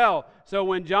as well. So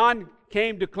when John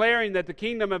came declaring that the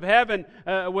kingdom of heaven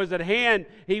was at hand,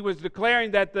 he was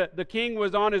declaring that the king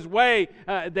was on his way,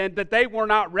 that they were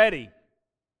not ready.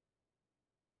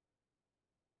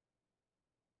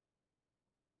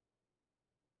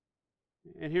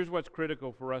 And here's what's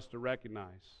critical for us to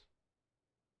recognize.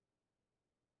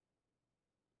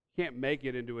 You can't make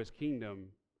it into his kingdom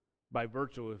by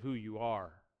virtue of who you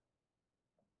are.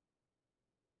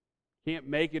 You can't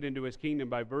make it into his kingdom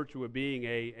by virtue of being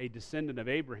a descendant of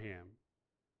Abraham.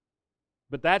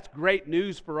 But that's great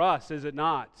news for us, is it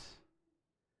not?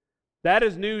 That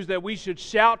is news that we should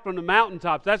shout from the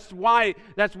mountaintops. That's why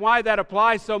that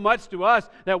applies so much to us,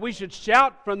 that we should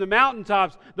shout from the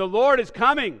mountaintops, the Lord is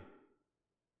coming.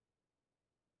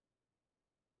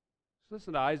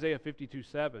 Listen to Isaiah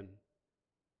 52:7.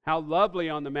 How lovely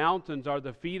on the mountains are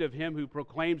the feet of him who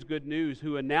proclaims good news,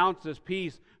 who announces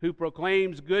peace, who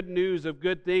proclaims good news of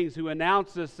good things, who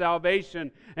announces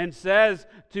salvation, and says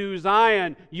to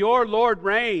Zion, your Lord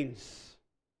reigns.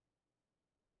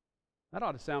 That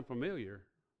ought to sound familiar,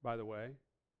 by the way.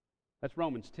 That's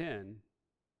Romans 10.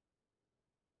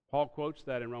 Paul quotes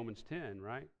that in Romans 10,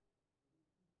 right?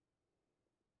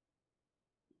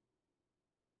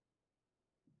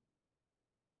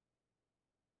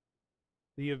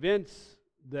 The events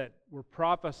that were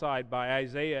prophesied by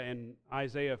Isaiah in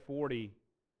Isaiah 40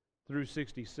 through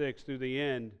 66, through the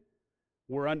end,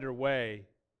 were underway.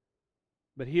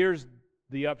 But here's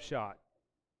the upshot.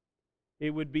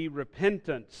 It would be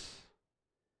repentance.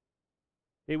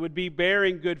 It would be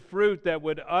bearing good fruit that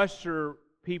would usher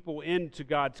people into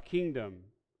God's kingdom.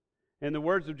 In the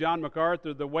words of John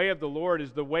MacArthur, the way of the Lord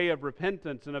is the way of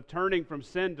repentance and of turning from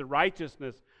sin to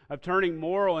righteousness, of turning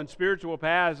moral and spiritual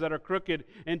paths that are crooked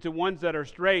into ones that are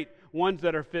straight, ones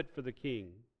that are fit for the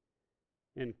King.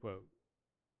 End quote.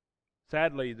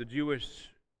 Sadly, the Jewish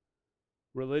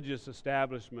religious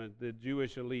establishment, the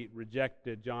Jewish elite,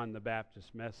 rejected John the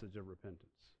Baptist's message of repentance.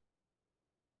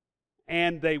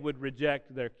 And they would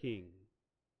reject their king.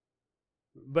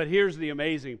 But here's the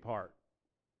amazing part.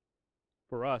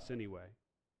 For us, anyway.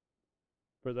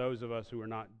 For those of us who are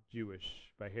not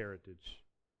Jewish by heritage.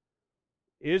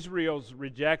 Israel's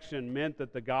rejection meant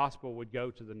that the gospel would go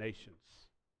to the nations.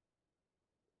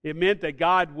 It meant that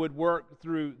God would work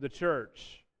through the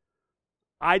church.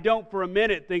 I don't for a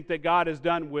minute think that God is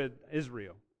done with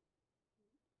Israel.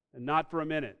 And not for a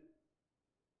minute.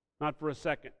 Not for a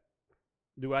second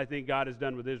do I think God is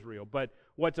done with Israel. But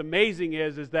what's amazing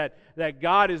is that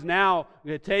God is now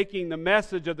taking the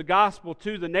message of the gospel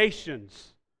to the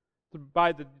nations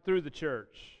through the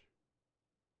church.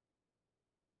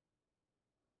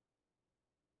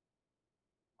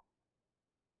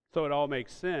 So it all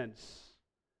makes sense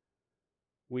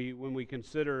when we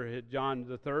consider John,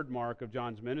 the third mark of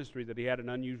John's ministry, that he had an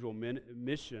unusual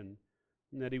mission,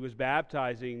 and that he was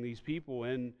baptizing these people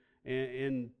in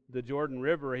the Jordan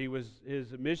River.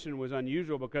 His mission was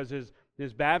unusual because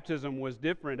his baptism was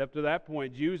different. Up to that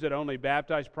point, Jews had only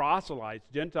baptized proselytes,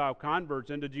 Gentile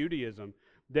converts into Judaism.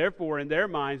 Therefore, in their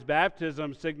minds,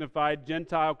 baptism signified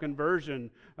Gentile conversion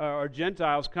or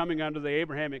Gentiles coming under the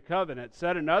Abrahamic covenant.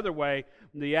 Said another way,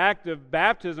 the act of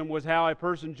baptism was how a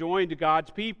person joined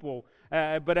God's people,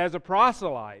 but as a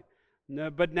proselyte.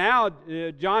 But now,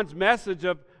 John's message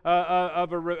of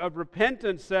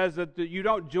repentance says that you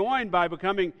don't join by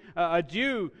becoming a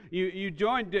Jew.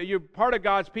 You're part of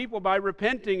God's people by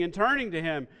repenting and turning to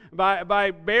Him,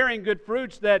 by bearing good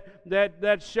fruits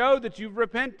that show that you've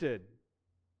repented.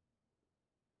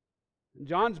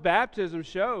 John's baptism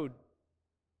showed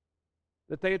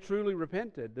that they had truly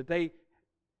repented, that they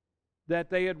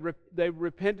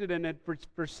repented and had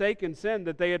forsaken sin,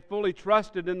 that they had fully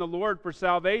trusted in the Lord for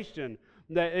salvation.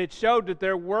 That it showed that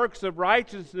their works of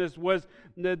righteousness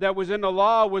that was in the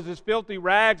law was as filthy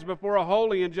rags before a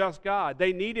holy and just God.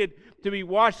 They needed to be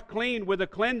washed clean with a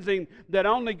cleansing that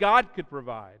only God could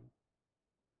provide.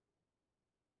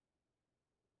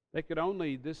 They could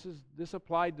only, this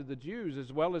applied to the Jews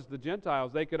as well as the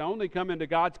Gentiles, they could only come into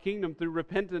God's kingdom through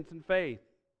repentance and faith.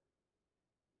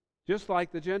 Just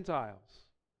like the Gentiles.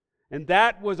 And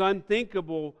that was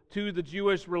unthinkable to the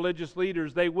Jewish religious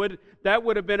leaders. That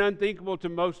would have been unthinkable to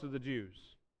most of the Jews.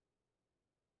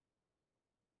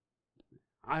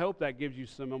 I hope that gives you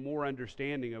some more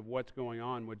understanding of what's going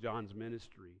on with John's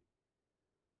ministry.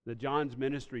 That John's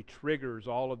ministry triggers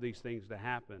all of these things to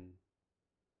happen.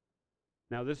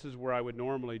 Now, this is where I would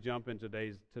normally jump in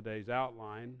today's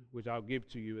outline, which I'll give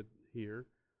to you here.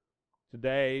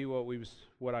 Today,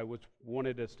 what I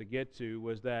wanted us to get to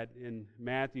was that in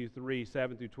Matthew 3,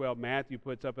 7 through 12, Matthew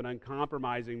puts up an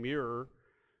uncompromising mirror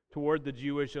toward the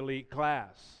Jewish elite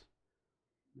class.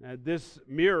 This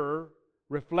mirror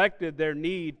reflected their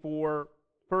need for,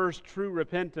 first, true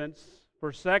repentance,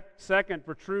 for second,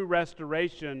 for true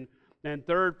restoration, and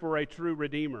third, for a true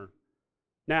Redeemer.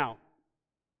 Now,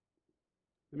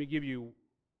 let me give you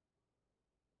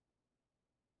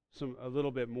a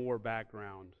little bit more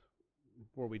background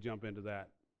before we jump into that.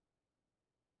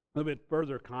 A little bit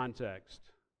further context.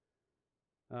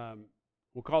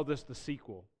 We'll call this the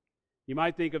sequel. You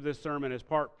might think of this sermon as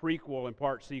part prequel and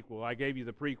part sequel. I gave you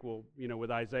the prequel, with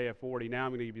Isaiah 40. Now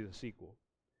I'm going to give you the sequel.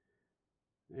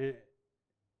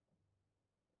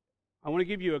 I want to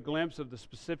give you a glimpse of the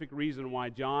specific reason why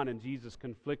John and Jesus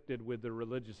conflicted with the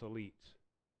religious elites.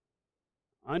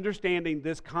 understanding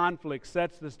this conflict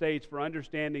sets the stage for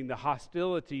understanding the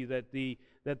hostility that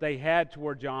they had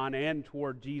toward John and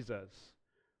toward Jesus.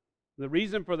 The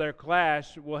reason for their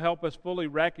clash will help us fully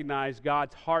recognize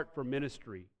God's heart for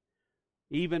ministry,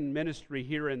 even ministry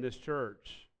here in this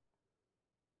church.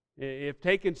 If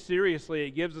taken seriously,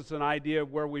 it gives us an idea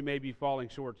of where we may be falling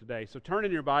short today. So turn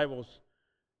in your Bibles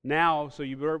now, so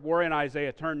you were in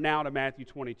Isaiah, turn now to Matthew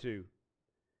 22.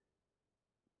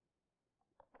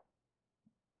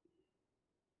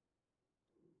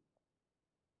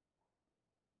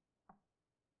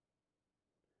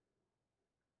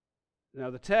 Now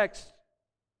the text,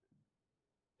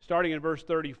 starting in verse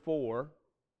 34,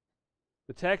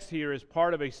 the text here is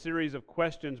part of a series of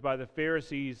questions by the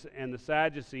Pharisees and the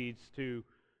Sadducees to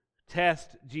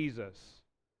test Jesus.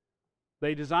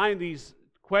 They designed these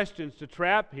questions to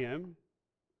trap him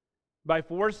by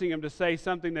forcing him to say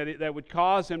something that would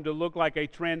cause him to look like a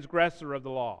transgressor of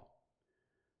the law.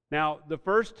 Now, the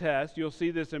first test, you'll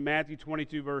see this in Matthew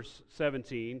 22, verse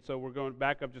 17, so we're going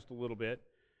back up just a little bit.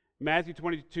 Matthew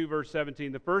 22, verse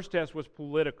 17, the first test was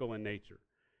political in nature.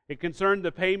 It concerned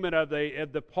the payment of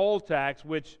the poll tax,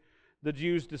 which the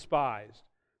Jews despised.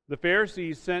 The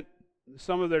Pharisees sent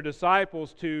some of their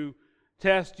disciples to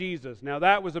test Jesus. Now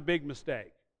that was a big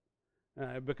mistake,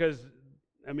 because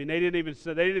they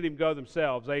didn't even go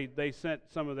themselves. They sent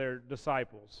some of their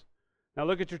disciples. Now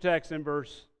look at your text in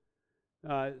verse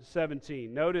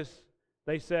 17. Notice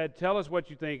they said, "Tell us what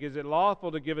you think. Is it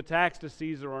lawful to give a tax to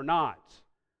Caesar or not?"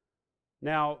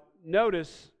 Now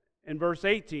notice in verse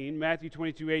 18, Matthew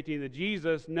 22:18, that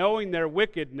Jesus, knowing their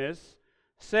wickedness,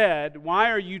 said,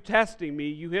 "Why are you testing me,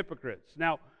 you hypocrites?"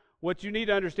 Now, what you need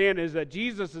to understand is that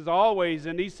Jesus is always,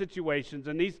 in these situations,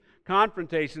 in these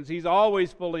confrontations, he's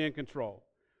always fully in control.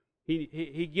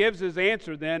 He gives his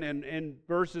answer then in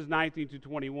verses 19 to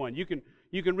 21. You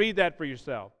can read that for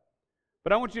yourself.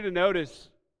 But I want you to notice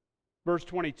verse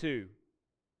 22.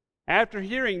 After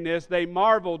hearing this, they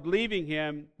marveled, and leaving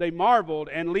him,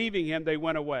 they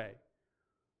went away.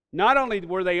 Not only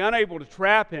were they unable to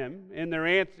trap him in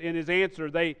his answer,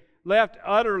 they left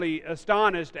utterly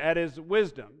astonished at his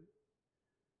wisdom.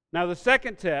 Now the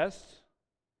second test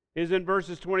is in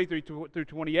verses 23 through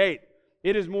 28.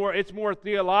 It's more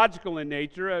theological in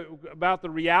nature, about the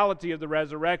reality of the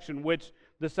resurrection, which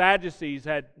the Sadducees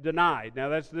had denied. Now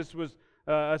this was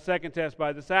a second test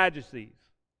by the Sadducees.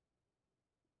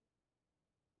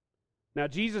 Now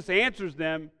Jesus answers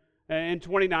them in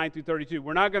 29 through 32.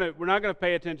 We're not going to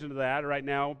pay attention to that right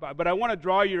now, but I want to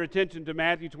draw your attention to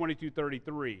Matthew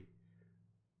 22:33.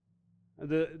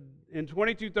 In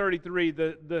 22:33,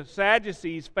 the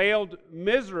Sadducees failed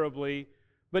miserably,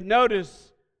 but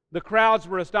notice the crowds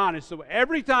were astonished. So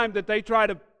every time that they try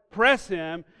to press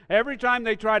him, every time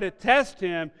they try to test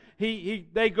him,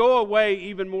 they go away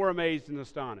even more amazed and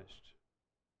astonished.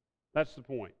 That's the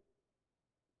point.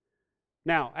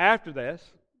 Now, after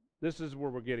this is where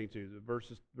we're getting to,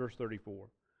 verse 34.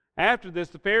 After this,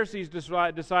 the Pharisees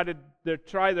decided to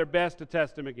try their best to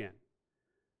test him again.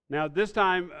 Now, this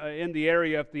time in the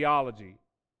area of theology.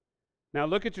 Now,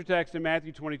 look at your text in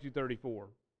Matthew 22:34.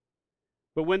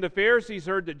 But when the Pharisees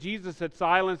heard that Jesus had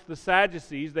silenced the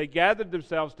Sadducees, they gathered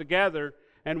themselves together,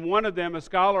 and one of them, a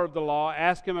scholar of the law,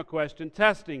 asked him a question,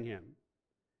 testing him.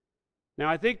 Now,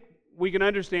 I think we can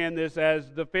understand this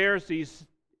as the Pharisees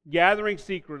gathering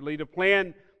secretly to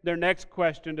plan their next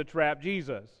question to trap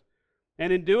Jesus.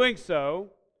 And in doing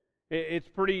so, it's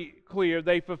pretty clear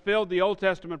they fulfilled the Old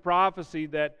Testament prophecy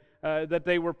that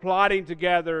they were plotting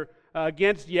together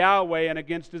against Yahweh and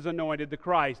against His anointed, the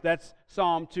Christ. That's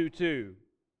Psalm 2:2.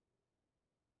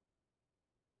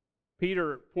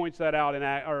 Luke points that out in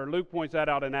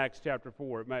Acts chapter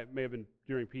 4. It may have been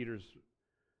during Peter's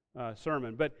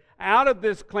sermon. But out of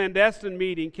this clandestine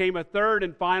meeting came a third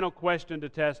and final question to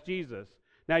test Jesus.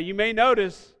 Now you may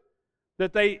notice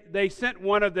that they sent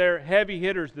one of their heavy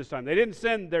hitters this time. They didn't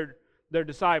send their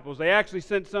disciples. They actually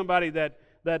sent somebody that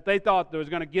they thought that was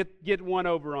going to get one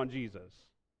over on Jesus.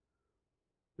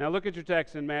 Now look at your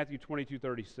text in Matthew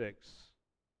 22:36.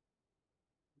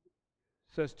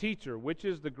 It says, "Teacher, which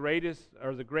is the greatest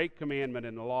or the great commandment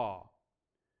in the law?"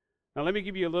 Now let me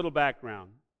give you a little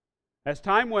background. As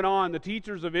time went on, the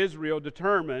teachers of Israel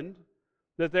determined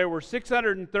that there were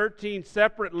 613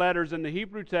 separate letters in the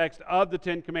Hebrew text of the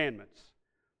Ten Commandments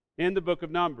in the book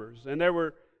of Numbers. And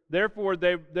therefore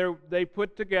they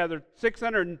put together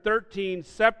 613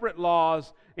 separate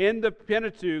laws in the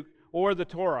Pentateuch or the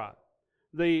Torah.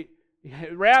 The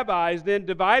rabbis then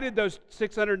divided those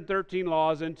 613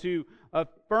 laws into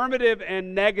affirmative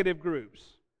and negative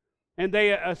groups. And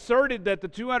they asserted that the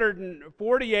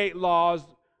 248 laws,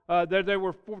 that there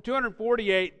were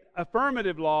 248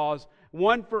 affirmative laws,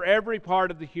 one for every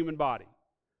part of the human body.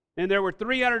 And there were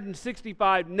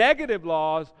 365 negative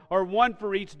laws, or one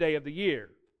for each day of the year.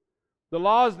 The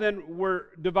laws then were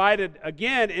divided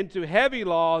again into heavy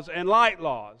laws and light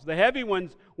laws. The heavy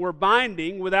ones were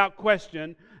binding without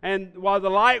question, and while the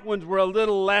light ones were a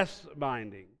little less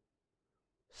binding.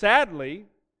 Sadly,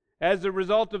 as a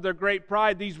result of their great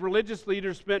pride, these religious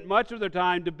leaders spent much of their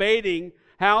time debating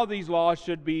how these laws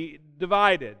should be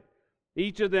divided,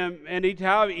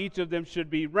 how each of them should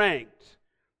be ranked.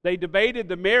 They debated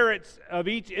the merits of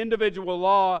each individual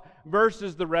law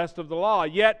versus the rest of the law.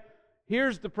 Yet,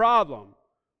 here's the problem.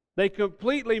 They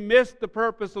completely missed the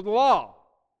purpose of the law,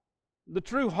 the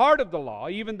true heart of the law,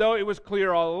 even though it was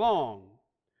clear all along.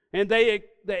 And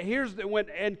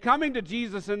coming to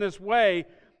Jesus in this way,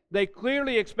 they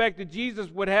clearly expected Jesus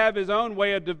would have his own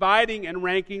way of dividing and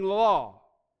ranking the law.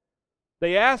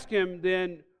 They asked him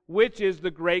then, which is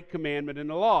the great commandment in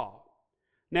the law?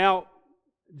 Now,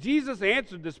 Jesus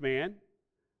answered this man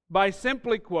by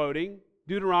simply quoting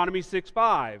Deuteronomy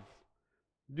 6:5.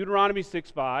 Deuteronomy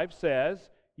 6:5 says,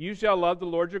 "You shall love the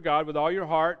Lord your God with all your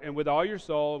heart and with all your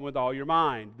soul and with all your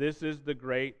mind. This is the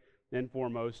great and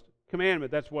foremost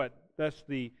commandment."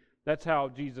 That's how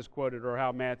Jesus quoted, or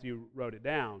how Matthew wrote it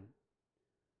down.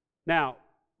 Now,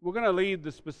 we're going to leave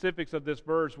the specifics of this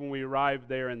verse when we arrive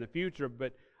there in the future,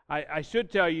 but I should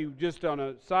tell you, just on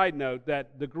a side note,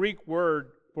 that the Greek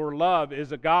word for love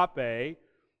is agape,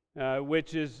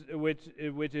 which is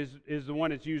the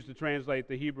one that's used to translate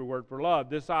the Hebrew word for love.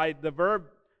 This verb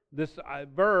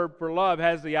for love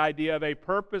has the idea of a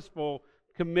purposeful,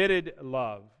 committed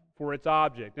love for its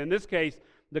object. In this case,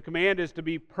 the command is to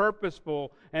be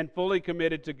purposeful and fully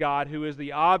committed to God, who is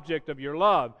the object of your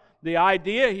love. The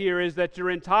idea here is that your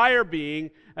entire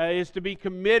being is to be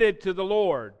committed to the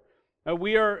Lord.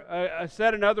 We are,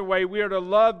 said another way, we are to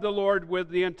love the Lord with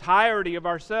the entirety of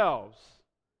ourselves.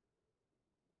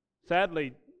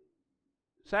 Sadly,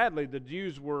 the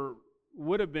Jews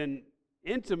would have been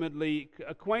intimately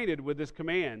acquainted with this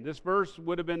command. This verse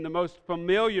would have been the most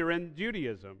familiar in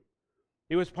Judaism.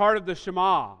 It was part of the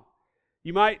Shema.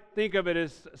 You might think of it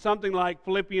as something like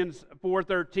Philippians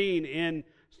 4:13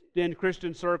 in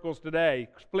Christian circles today.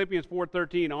 Philippians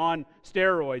 4:13 on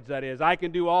steroids, that is. I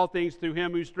can do all things through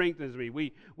him who strengthens me.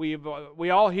 We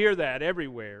all hear that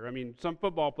everywhere. I mean, some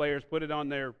football players put it on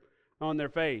their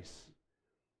face.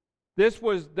 That's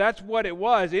what it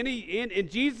was. In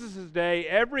Jesus' day,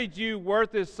 every Jew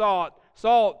worth his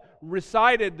salt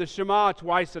recited the Shema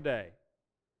twice a day.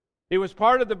 It was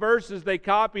part of the verses they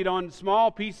copied on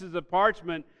small pieces of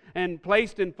parchment and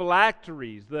placed in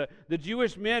phylacteries. The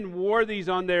Jewish men wore these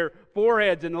on their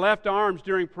foreheads and left arms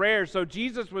during prayer. So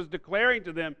Jesus was declaring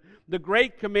to them the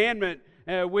great commandment,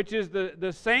 which is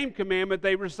the same commandment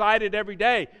they recited every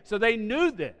day. So they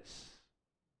knew this.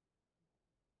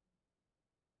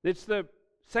 It's the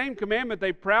same commandment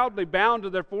they proudly bound to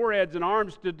their foreheads and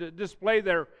arms to display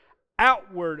their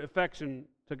outward affection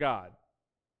to God.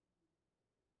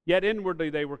 Yet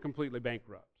inwardly they were completely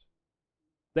bankrupt.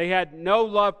 They had no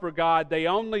love for God. They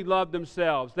only loved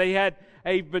themselves. They had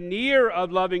a veneer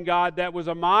of loving God that was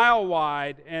a mile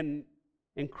wide and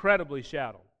incredibly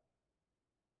shallow.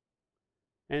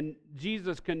 And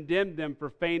Jesus condemned them for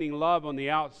feigning love on the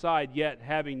outside, yet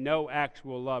having no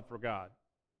actual love for God.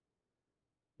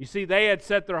 You see, they had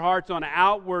set their hearts on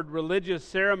outward religious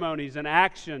ceremonies and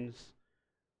actions.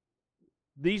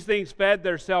 These things fed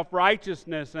their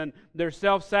self-righteousness and their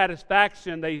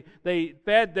self-satisfaction. They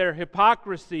fed their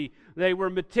hypocrisy. They were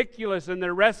meticulous in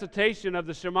their recitation of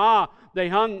the Shema. They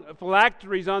hung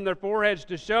phylacteries on their foreheads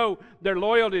to show their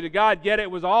loyalty to God, yet it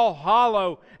was all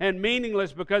hollow and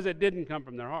meaningless because it didn't come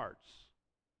from their hearts.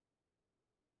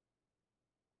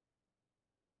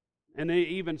 And they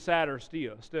even sadder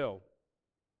still.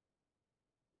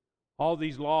 All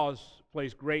these laws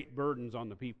place great burdens on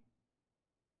the people.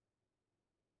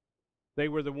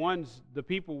 The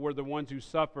people were the ones who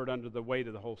suffered under the weight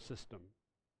of the whole system.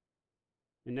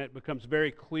 And that becomes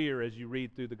very clear as you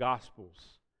read through the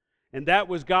Gospels. And that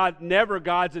was never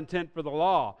God's intent for the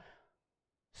law.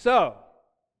 So,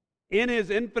 in His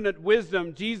infinite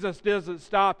wisdom, Jesus doesn't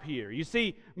stop here. You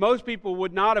see, most people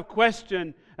would not have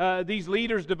questioned these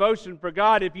leaders' devotion for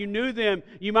God. If you knew them,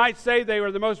 you might say they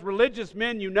were the most religious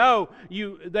men you know.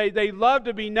 They love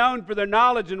to be known for their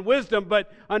knowledge and wisdom,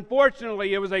 but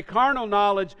unfortunately it was a carnal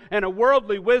knowledge and a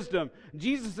worldly wisdom.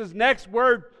 Jesus' next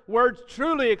words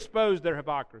truly exposed their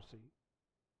hypocrisy.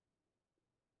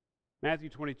 Matthew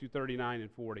 22:39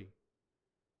 and 40.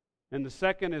 And the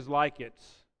second is like it.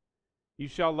 You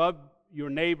shall love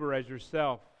your neighbor as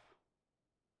yourself.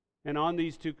 And on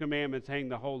these two commandments hang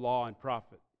the whole law and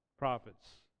prophets.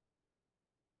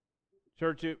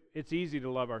 Church, it's easy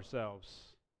to love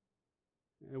ourselves.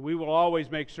 We will always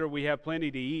make sure we have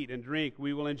plenty to eat and drink.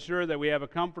 We will ensure that we have a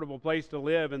comfortable place to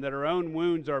live and that our own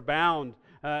wounds are bound.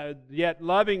 Yet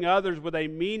loving others with a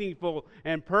meaningful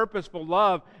and purposeful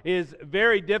love is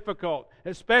very difficult,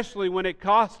 especially when it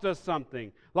costs us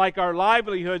something, like our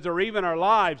livelihoods or even our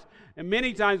lives. And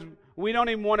many times we don't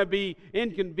even want to be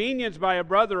inconvenienced by a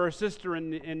brother or sister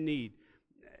in need.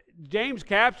 James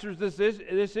captures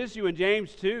this issue in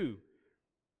James 2.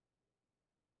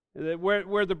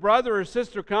 Where the brother or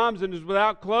sister comes and is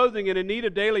without clothing and in need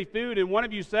of daily food, and one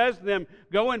of you says to them,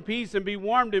 "Go in peace and be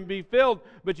warmed and be filled,"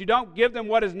 but you don't give them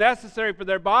what is necessary for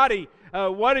their body,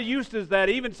 what a use is that?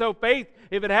 Even so, faith,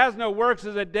 if it has no works,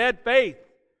 is a dead faith.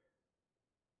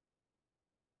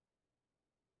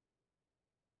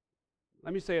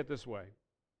 Let me say it this way.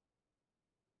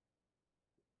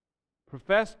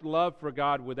 Professed love for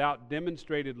God without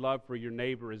demonstrated love for your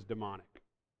neighbor is demonic.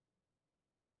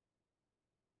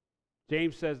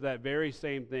 James says that very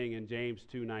same thing in James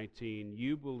 2:19.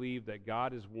 You believe that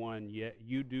God is one, yet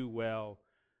you do well.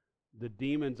 The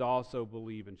demons also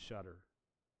believe and shudder.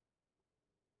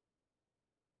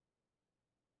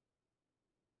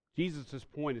 Jesus'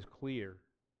 point is clear.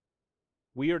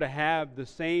 We are to have the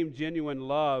same genuine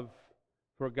love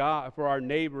for God, for our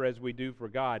neighbor, as we do for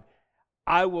God.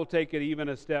 I will take it even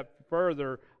a step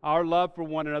further. Our love for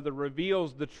one another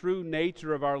reveals the true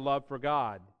nature of our love for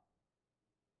God.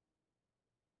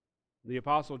 The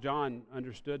Apostle John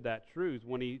understood that truth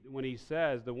when he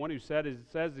says, the one who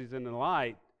says he's in the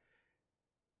light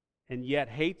and yet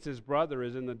hates his brother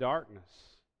is in the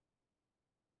darkness.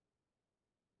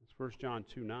 It's 1 John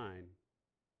 2:9.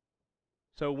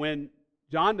 So when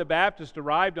John the Baptist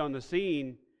arrived on the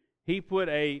scene, he put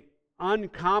a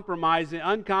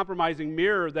uncompromising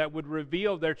mirror that would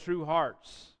reveal their true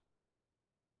hearts.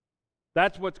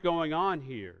 That's what's going on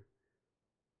here.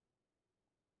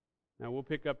 Now, we'll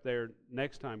pick up there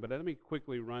next time, but let me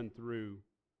quickly run through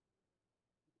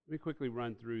this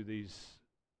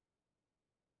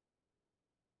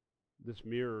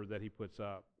mirror that he puts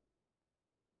up.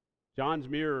 John's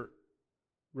mirror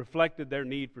reflected their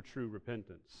need for true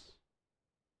repentance.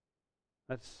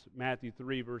 That's Matthew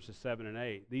 3, verses 7 and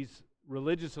 8. These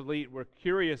religious elite were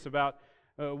curious about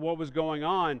what was going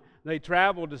on. They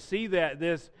traveled to see but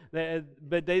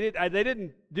they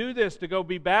didn't do this to go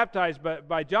be baptized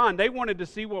by John. They wanted to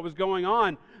see what was going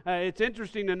on. It's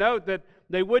interesting to note that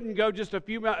they wouldn't go just a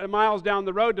few miles down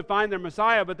the road to find their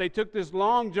Messiah, but they took this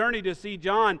long journey to see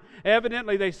John.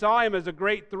 Evidently, they saw him as a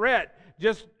great threat.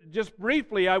 Just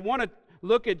briefly, I want to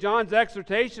look at John's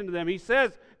exhortation to them. He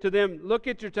says to them, look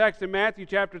at your text in Matthew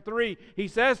chapter 3. He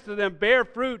says to them, bear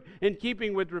fruit in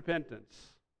keeping with repentance.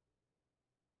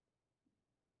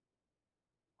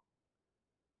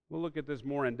 We'll look at this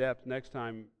more in depth next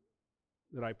time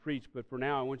that I preach, but for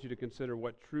now I want you to consider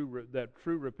that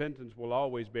true repentance will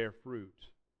always bear fruit.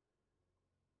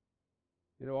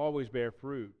 It'll always bear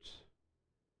fruit.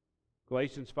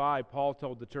 Galatians 5, Paul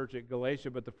told the church at Galatia,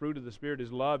 but the fruit of the Spirit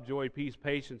is love, joy, peace,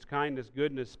 patience, kindness,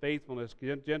 goodness, faithfulness,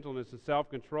 gentleness, and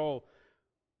self-control.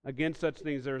 Against such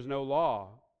things there is no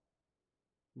law.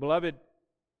 Beloved,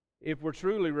 if we're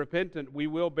truly repentant, we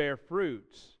will bear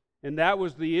fruits. And that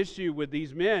was the issue with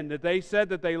these men, that they said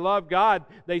that they loved God,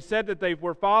 they said that they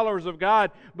were followers of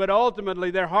God, but ultimately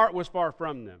their heart was far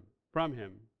from Him.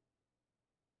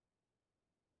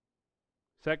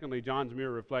 Secondly, John's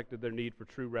mirror reflected their need for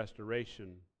true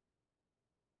restoration.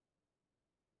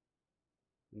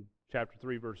 In chapter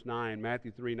 3, verse 9,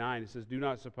 Matthew 3:9, it says, do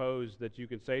not suppose that you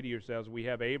can say to yourselves, we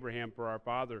have Abraham for our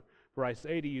father, for I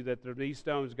say to you that through these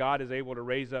stones God is able to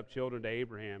raise up children to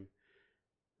Abraham.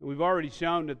 We've already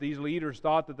shown that these leaders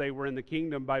thought that they were in the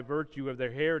kingdom by virtue of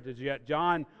their heritage, yet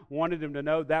John wanted them to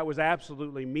know that was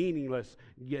absolutely meaningless.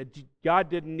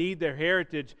 God didn't need their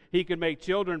heritage. He could make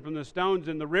children from the stones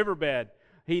in the riverbed.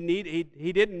 He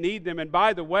didn't need them. And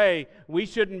by the way, we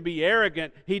shouldn't be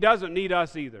arrogant. He doesn't need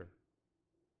us either.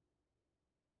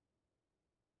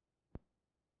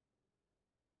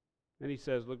 And he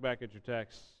says, look back at your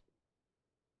text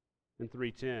in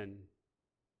 3:10.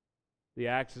 The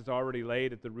axe is already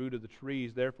laid at the root of the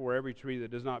trees. Therefore, every tree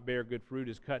that does not bear good fruit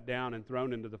is cut down and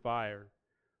thrown into the fire.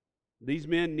 These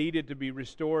men needed to be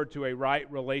restored to a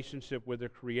right relationship with their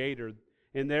Creator.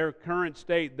 In their current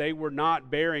state, they were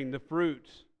not bearing the fruit.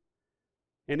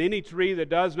 And any tree that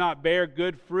does not bear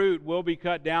good fruit will be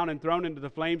cut down and thrown into the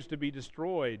flames to be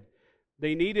destroyed.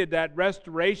 They needed that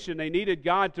restoration. They needed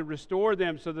God to restore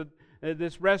them so that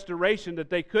this restoration that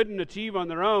they couldn't achieve on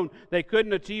their own, they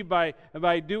couldn't achieve by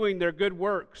doing their good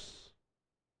works.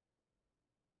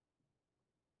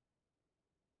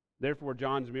 Therefore,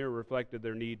 John's mirror reflected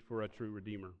their need for a true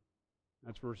Redeemer.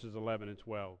 That's verses 11 and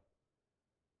 12.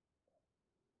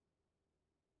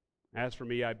 As for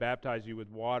me, I baptize you with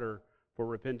water for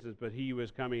repentance, but he who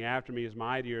is coming after me is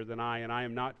mightier than I, and I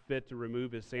am not fit to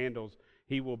remove his sandals.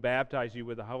 He will baptize you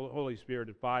with the Holy Spirit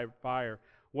and fire.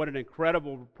 What an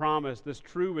incredible promise. This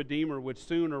true Redeemer would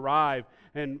soon arrive.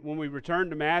 And when we return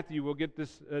to Matthew, we'll get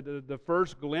this the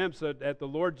first glimpse at the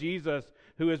Lord Jesus,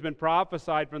 who has been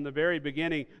prophesied from the very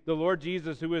beginning. The Lord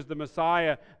Jesus, who is the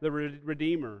Messiah, the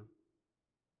Redeemer.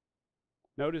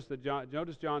 Notice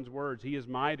John's words. He is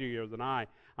mightier than I.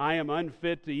 I am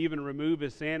unfit to even remove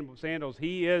his sandals.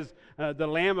 He is the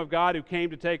Lamb of God who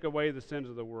came to take away the sins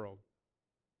of the world.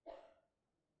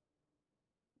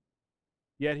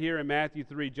 Yet here in Matthew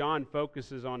 3, John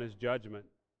focuses on his judgment.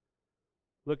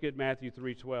 Look at Matthew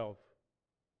 3:12.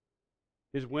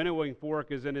 His winnowing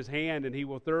fork is in his hand, and he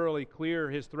will thoroughly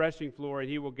clear his threshing floor, and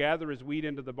he will gather his wheat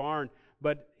into the barn,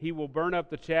 but he will burn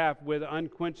up the chaff with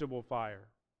unquenchable fire.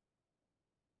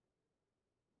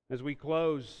 As we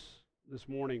close this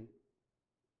morning,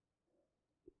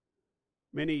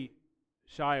 many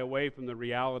shy away from the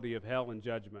reality of hell and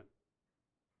judgment.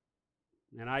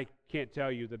 And I can't tell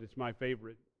you that it's my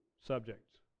favorite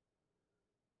subject.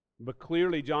 But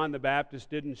clearly John the Baptist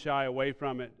didn't shy away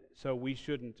from it, so we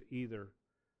shouldn't either.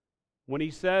 When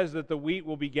he says that the wheat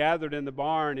will be gathered in the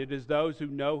barn, it is those who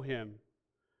know him,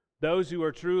 those who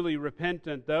are truly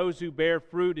repentant, those who bear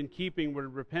fruit in keeping with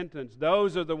repentance.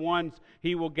 Those are the ones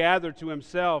he will gather to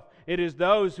himself. It is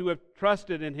those who have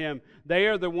trusted in him. They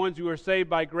are the ones who are saved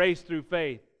by grace through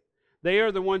faith. They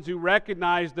are the ones who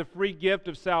recognize the free gift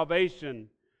of salvation.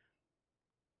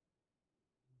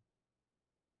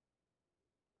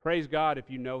 Praise God if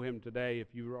you know him today, if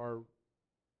you are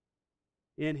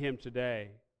in him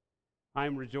today.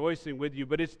 I'm rejoicing with you,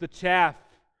 but it's the chaff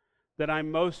that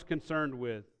I'm most concerned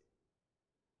with.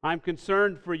 I'm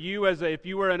concerned for you if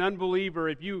you were an unbeliever,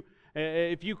 if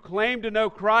you claim to know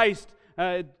Christ,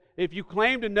 if you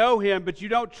claim to know him, but you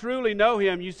don't truly know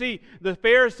him. You see, the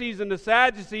Pharisees and the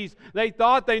Sadducees, they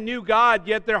thought they knew God,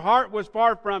 yet their heart was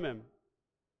far from him.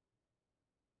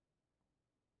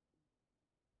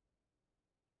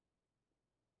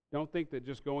 Don't think that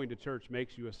just going to church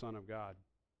makes you a son of God.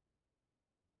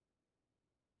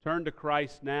 Turn to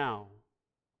Christ now.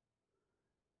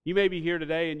 You may be here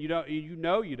today and you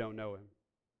know you don't know him.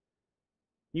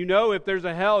 You know if there's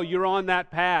a hell, you're on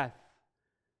that path.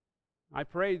 I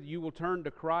pray that you will turn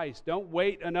to Christ. Don't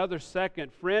wait another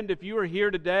second. Friend, if you are here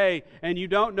today and you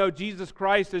don't know Jesus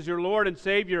Christ as your Lord and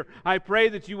Savior, I pray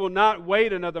that you will not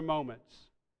wait another moment.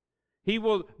 He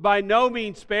will by no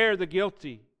means spare the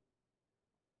guilty.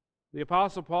 The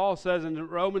Apostle Paul says in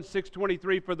Romans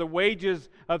 6:23, "For the wages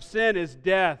of sin is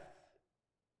death."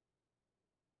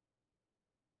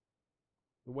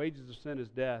 The wages of sin is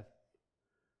death.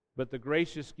 But the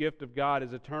gracious gift of God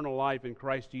is eternal life in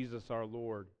Christ Jesus our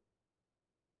Lord.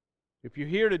 If you're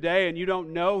here today and you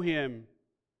don't know him,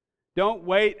 don't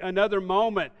wait another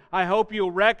moment. I hope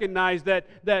you'll recognize that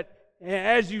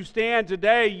as you stand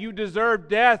today, you deserve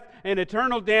death and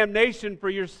eternal damnation for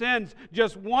your sins.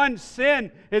 Just one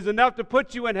sin is enough to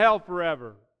put you in hell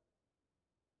forever.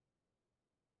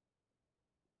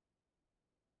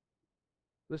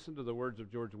 Listen to the words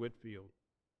of George Whitefield.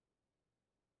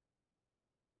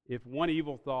 If one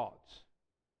evil thought,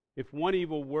 if one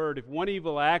evil word, if one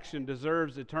evil action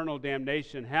deserves eternal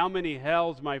damnation, how many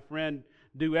hells, my friend,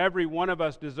 do every one of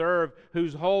us deserve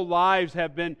whose whole lives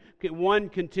have been one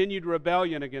continued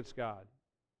rebellion against God?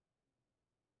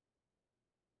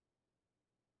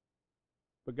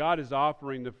 But God is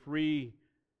offering the free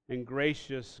and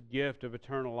gracious gift of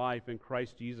eternal life in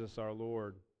Christ Jesus our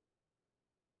Lord.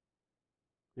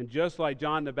 And just like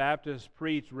John the Baptist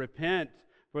preached, repent,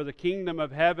 for the kingdom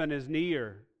of heaven is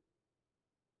near.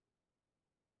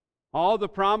 All the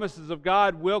promises of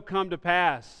God will come to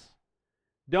pass.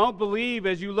 Don't believe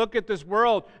as you look at this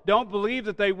world, don't believe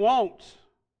that they won't.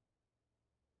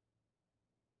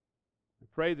 I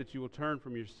pray that you will turn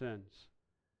from your sins.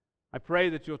 I pray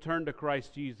that you'll turn to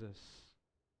Christ Jesus.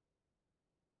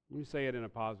 Let me say it in a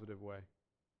positive way.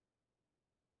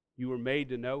 You were made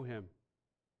to know him.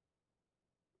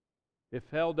 If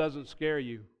hell doesn't scare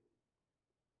you,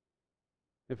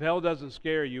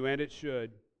 and it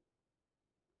should,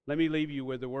 let me leave you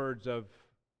with the words of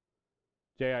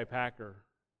J.I. Packer.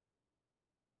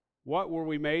 What were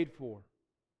we made for?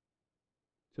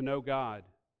 To know God.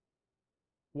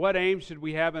 What aim should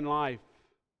we have in life?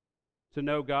 To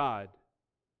know God.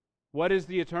 What is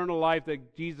the eternal life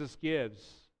that Jesus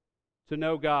gives? To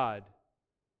know God.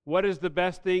 What is the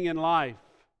best thing in life?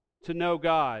 To know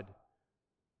God.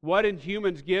 What in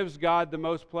humans gives God the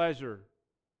most pleasure?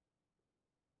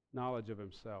 Knowledge of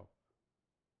Himself.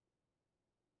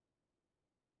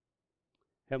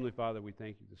 Heavenly Father, we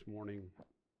thank you this morning.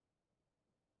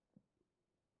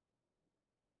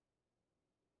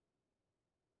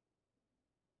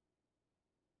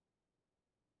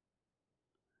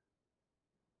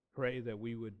 Pray that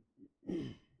we would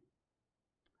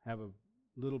have a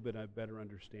little bit of better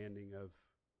understanding of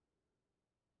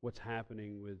what's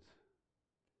happening with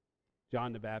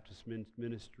John the Baptist's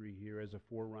ministry here as a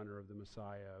forerunner of the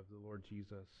Messiah, of the Lord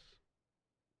Jesus.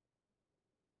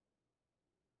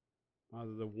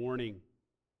 Father, the warning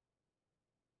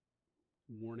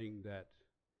that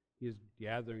he is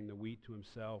gathering the wheat to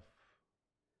himself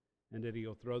and that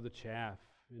he'll throw the chaff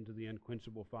into the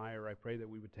unquenchable fire. I pray that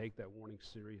we would take that warning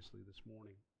seriously this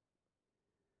morning.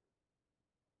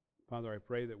 Father, I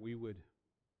pray that we would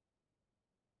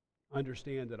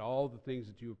understand that all the things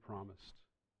that you have promised,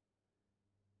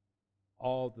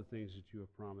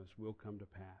 will come to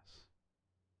pass.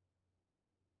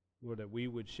 Lord, that we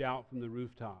would shout from the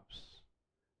rooftops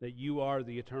that you are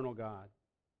the eternal God,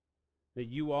 that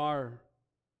you are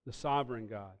the sovereign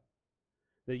God,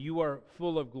 that you are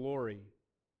full of glory.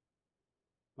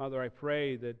 Father, I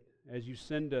pray that as you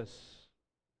send us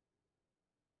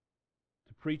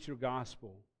to preach your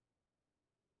gospel,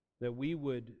 that we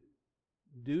would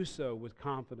do so with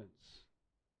confidence,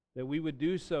 that we would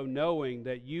do so knowing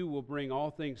that you will bring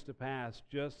all things to pass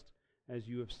just as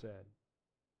you have said.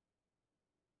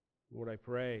 Lord, I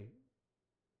pray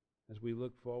as we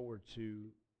look forward to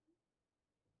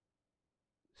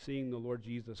seeing the Lord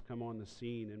Jesus come on the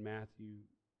scene in Matthew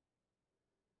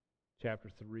chapter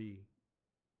 3,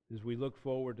 as we look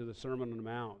forward to the Sermon on the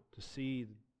Mount to see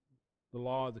the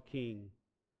law of the King,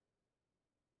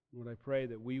 Lord, I pray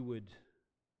that we would,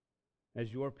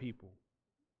 as your people,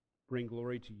 bring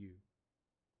glory to you,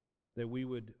 that we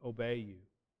would obey you,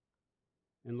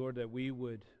 and Lord, that we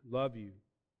would love you,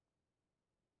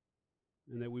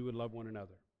 and that we would love one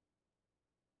another.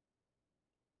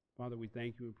 Father, we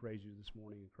thank you and praise you this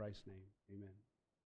morning in Christ's name. Amen.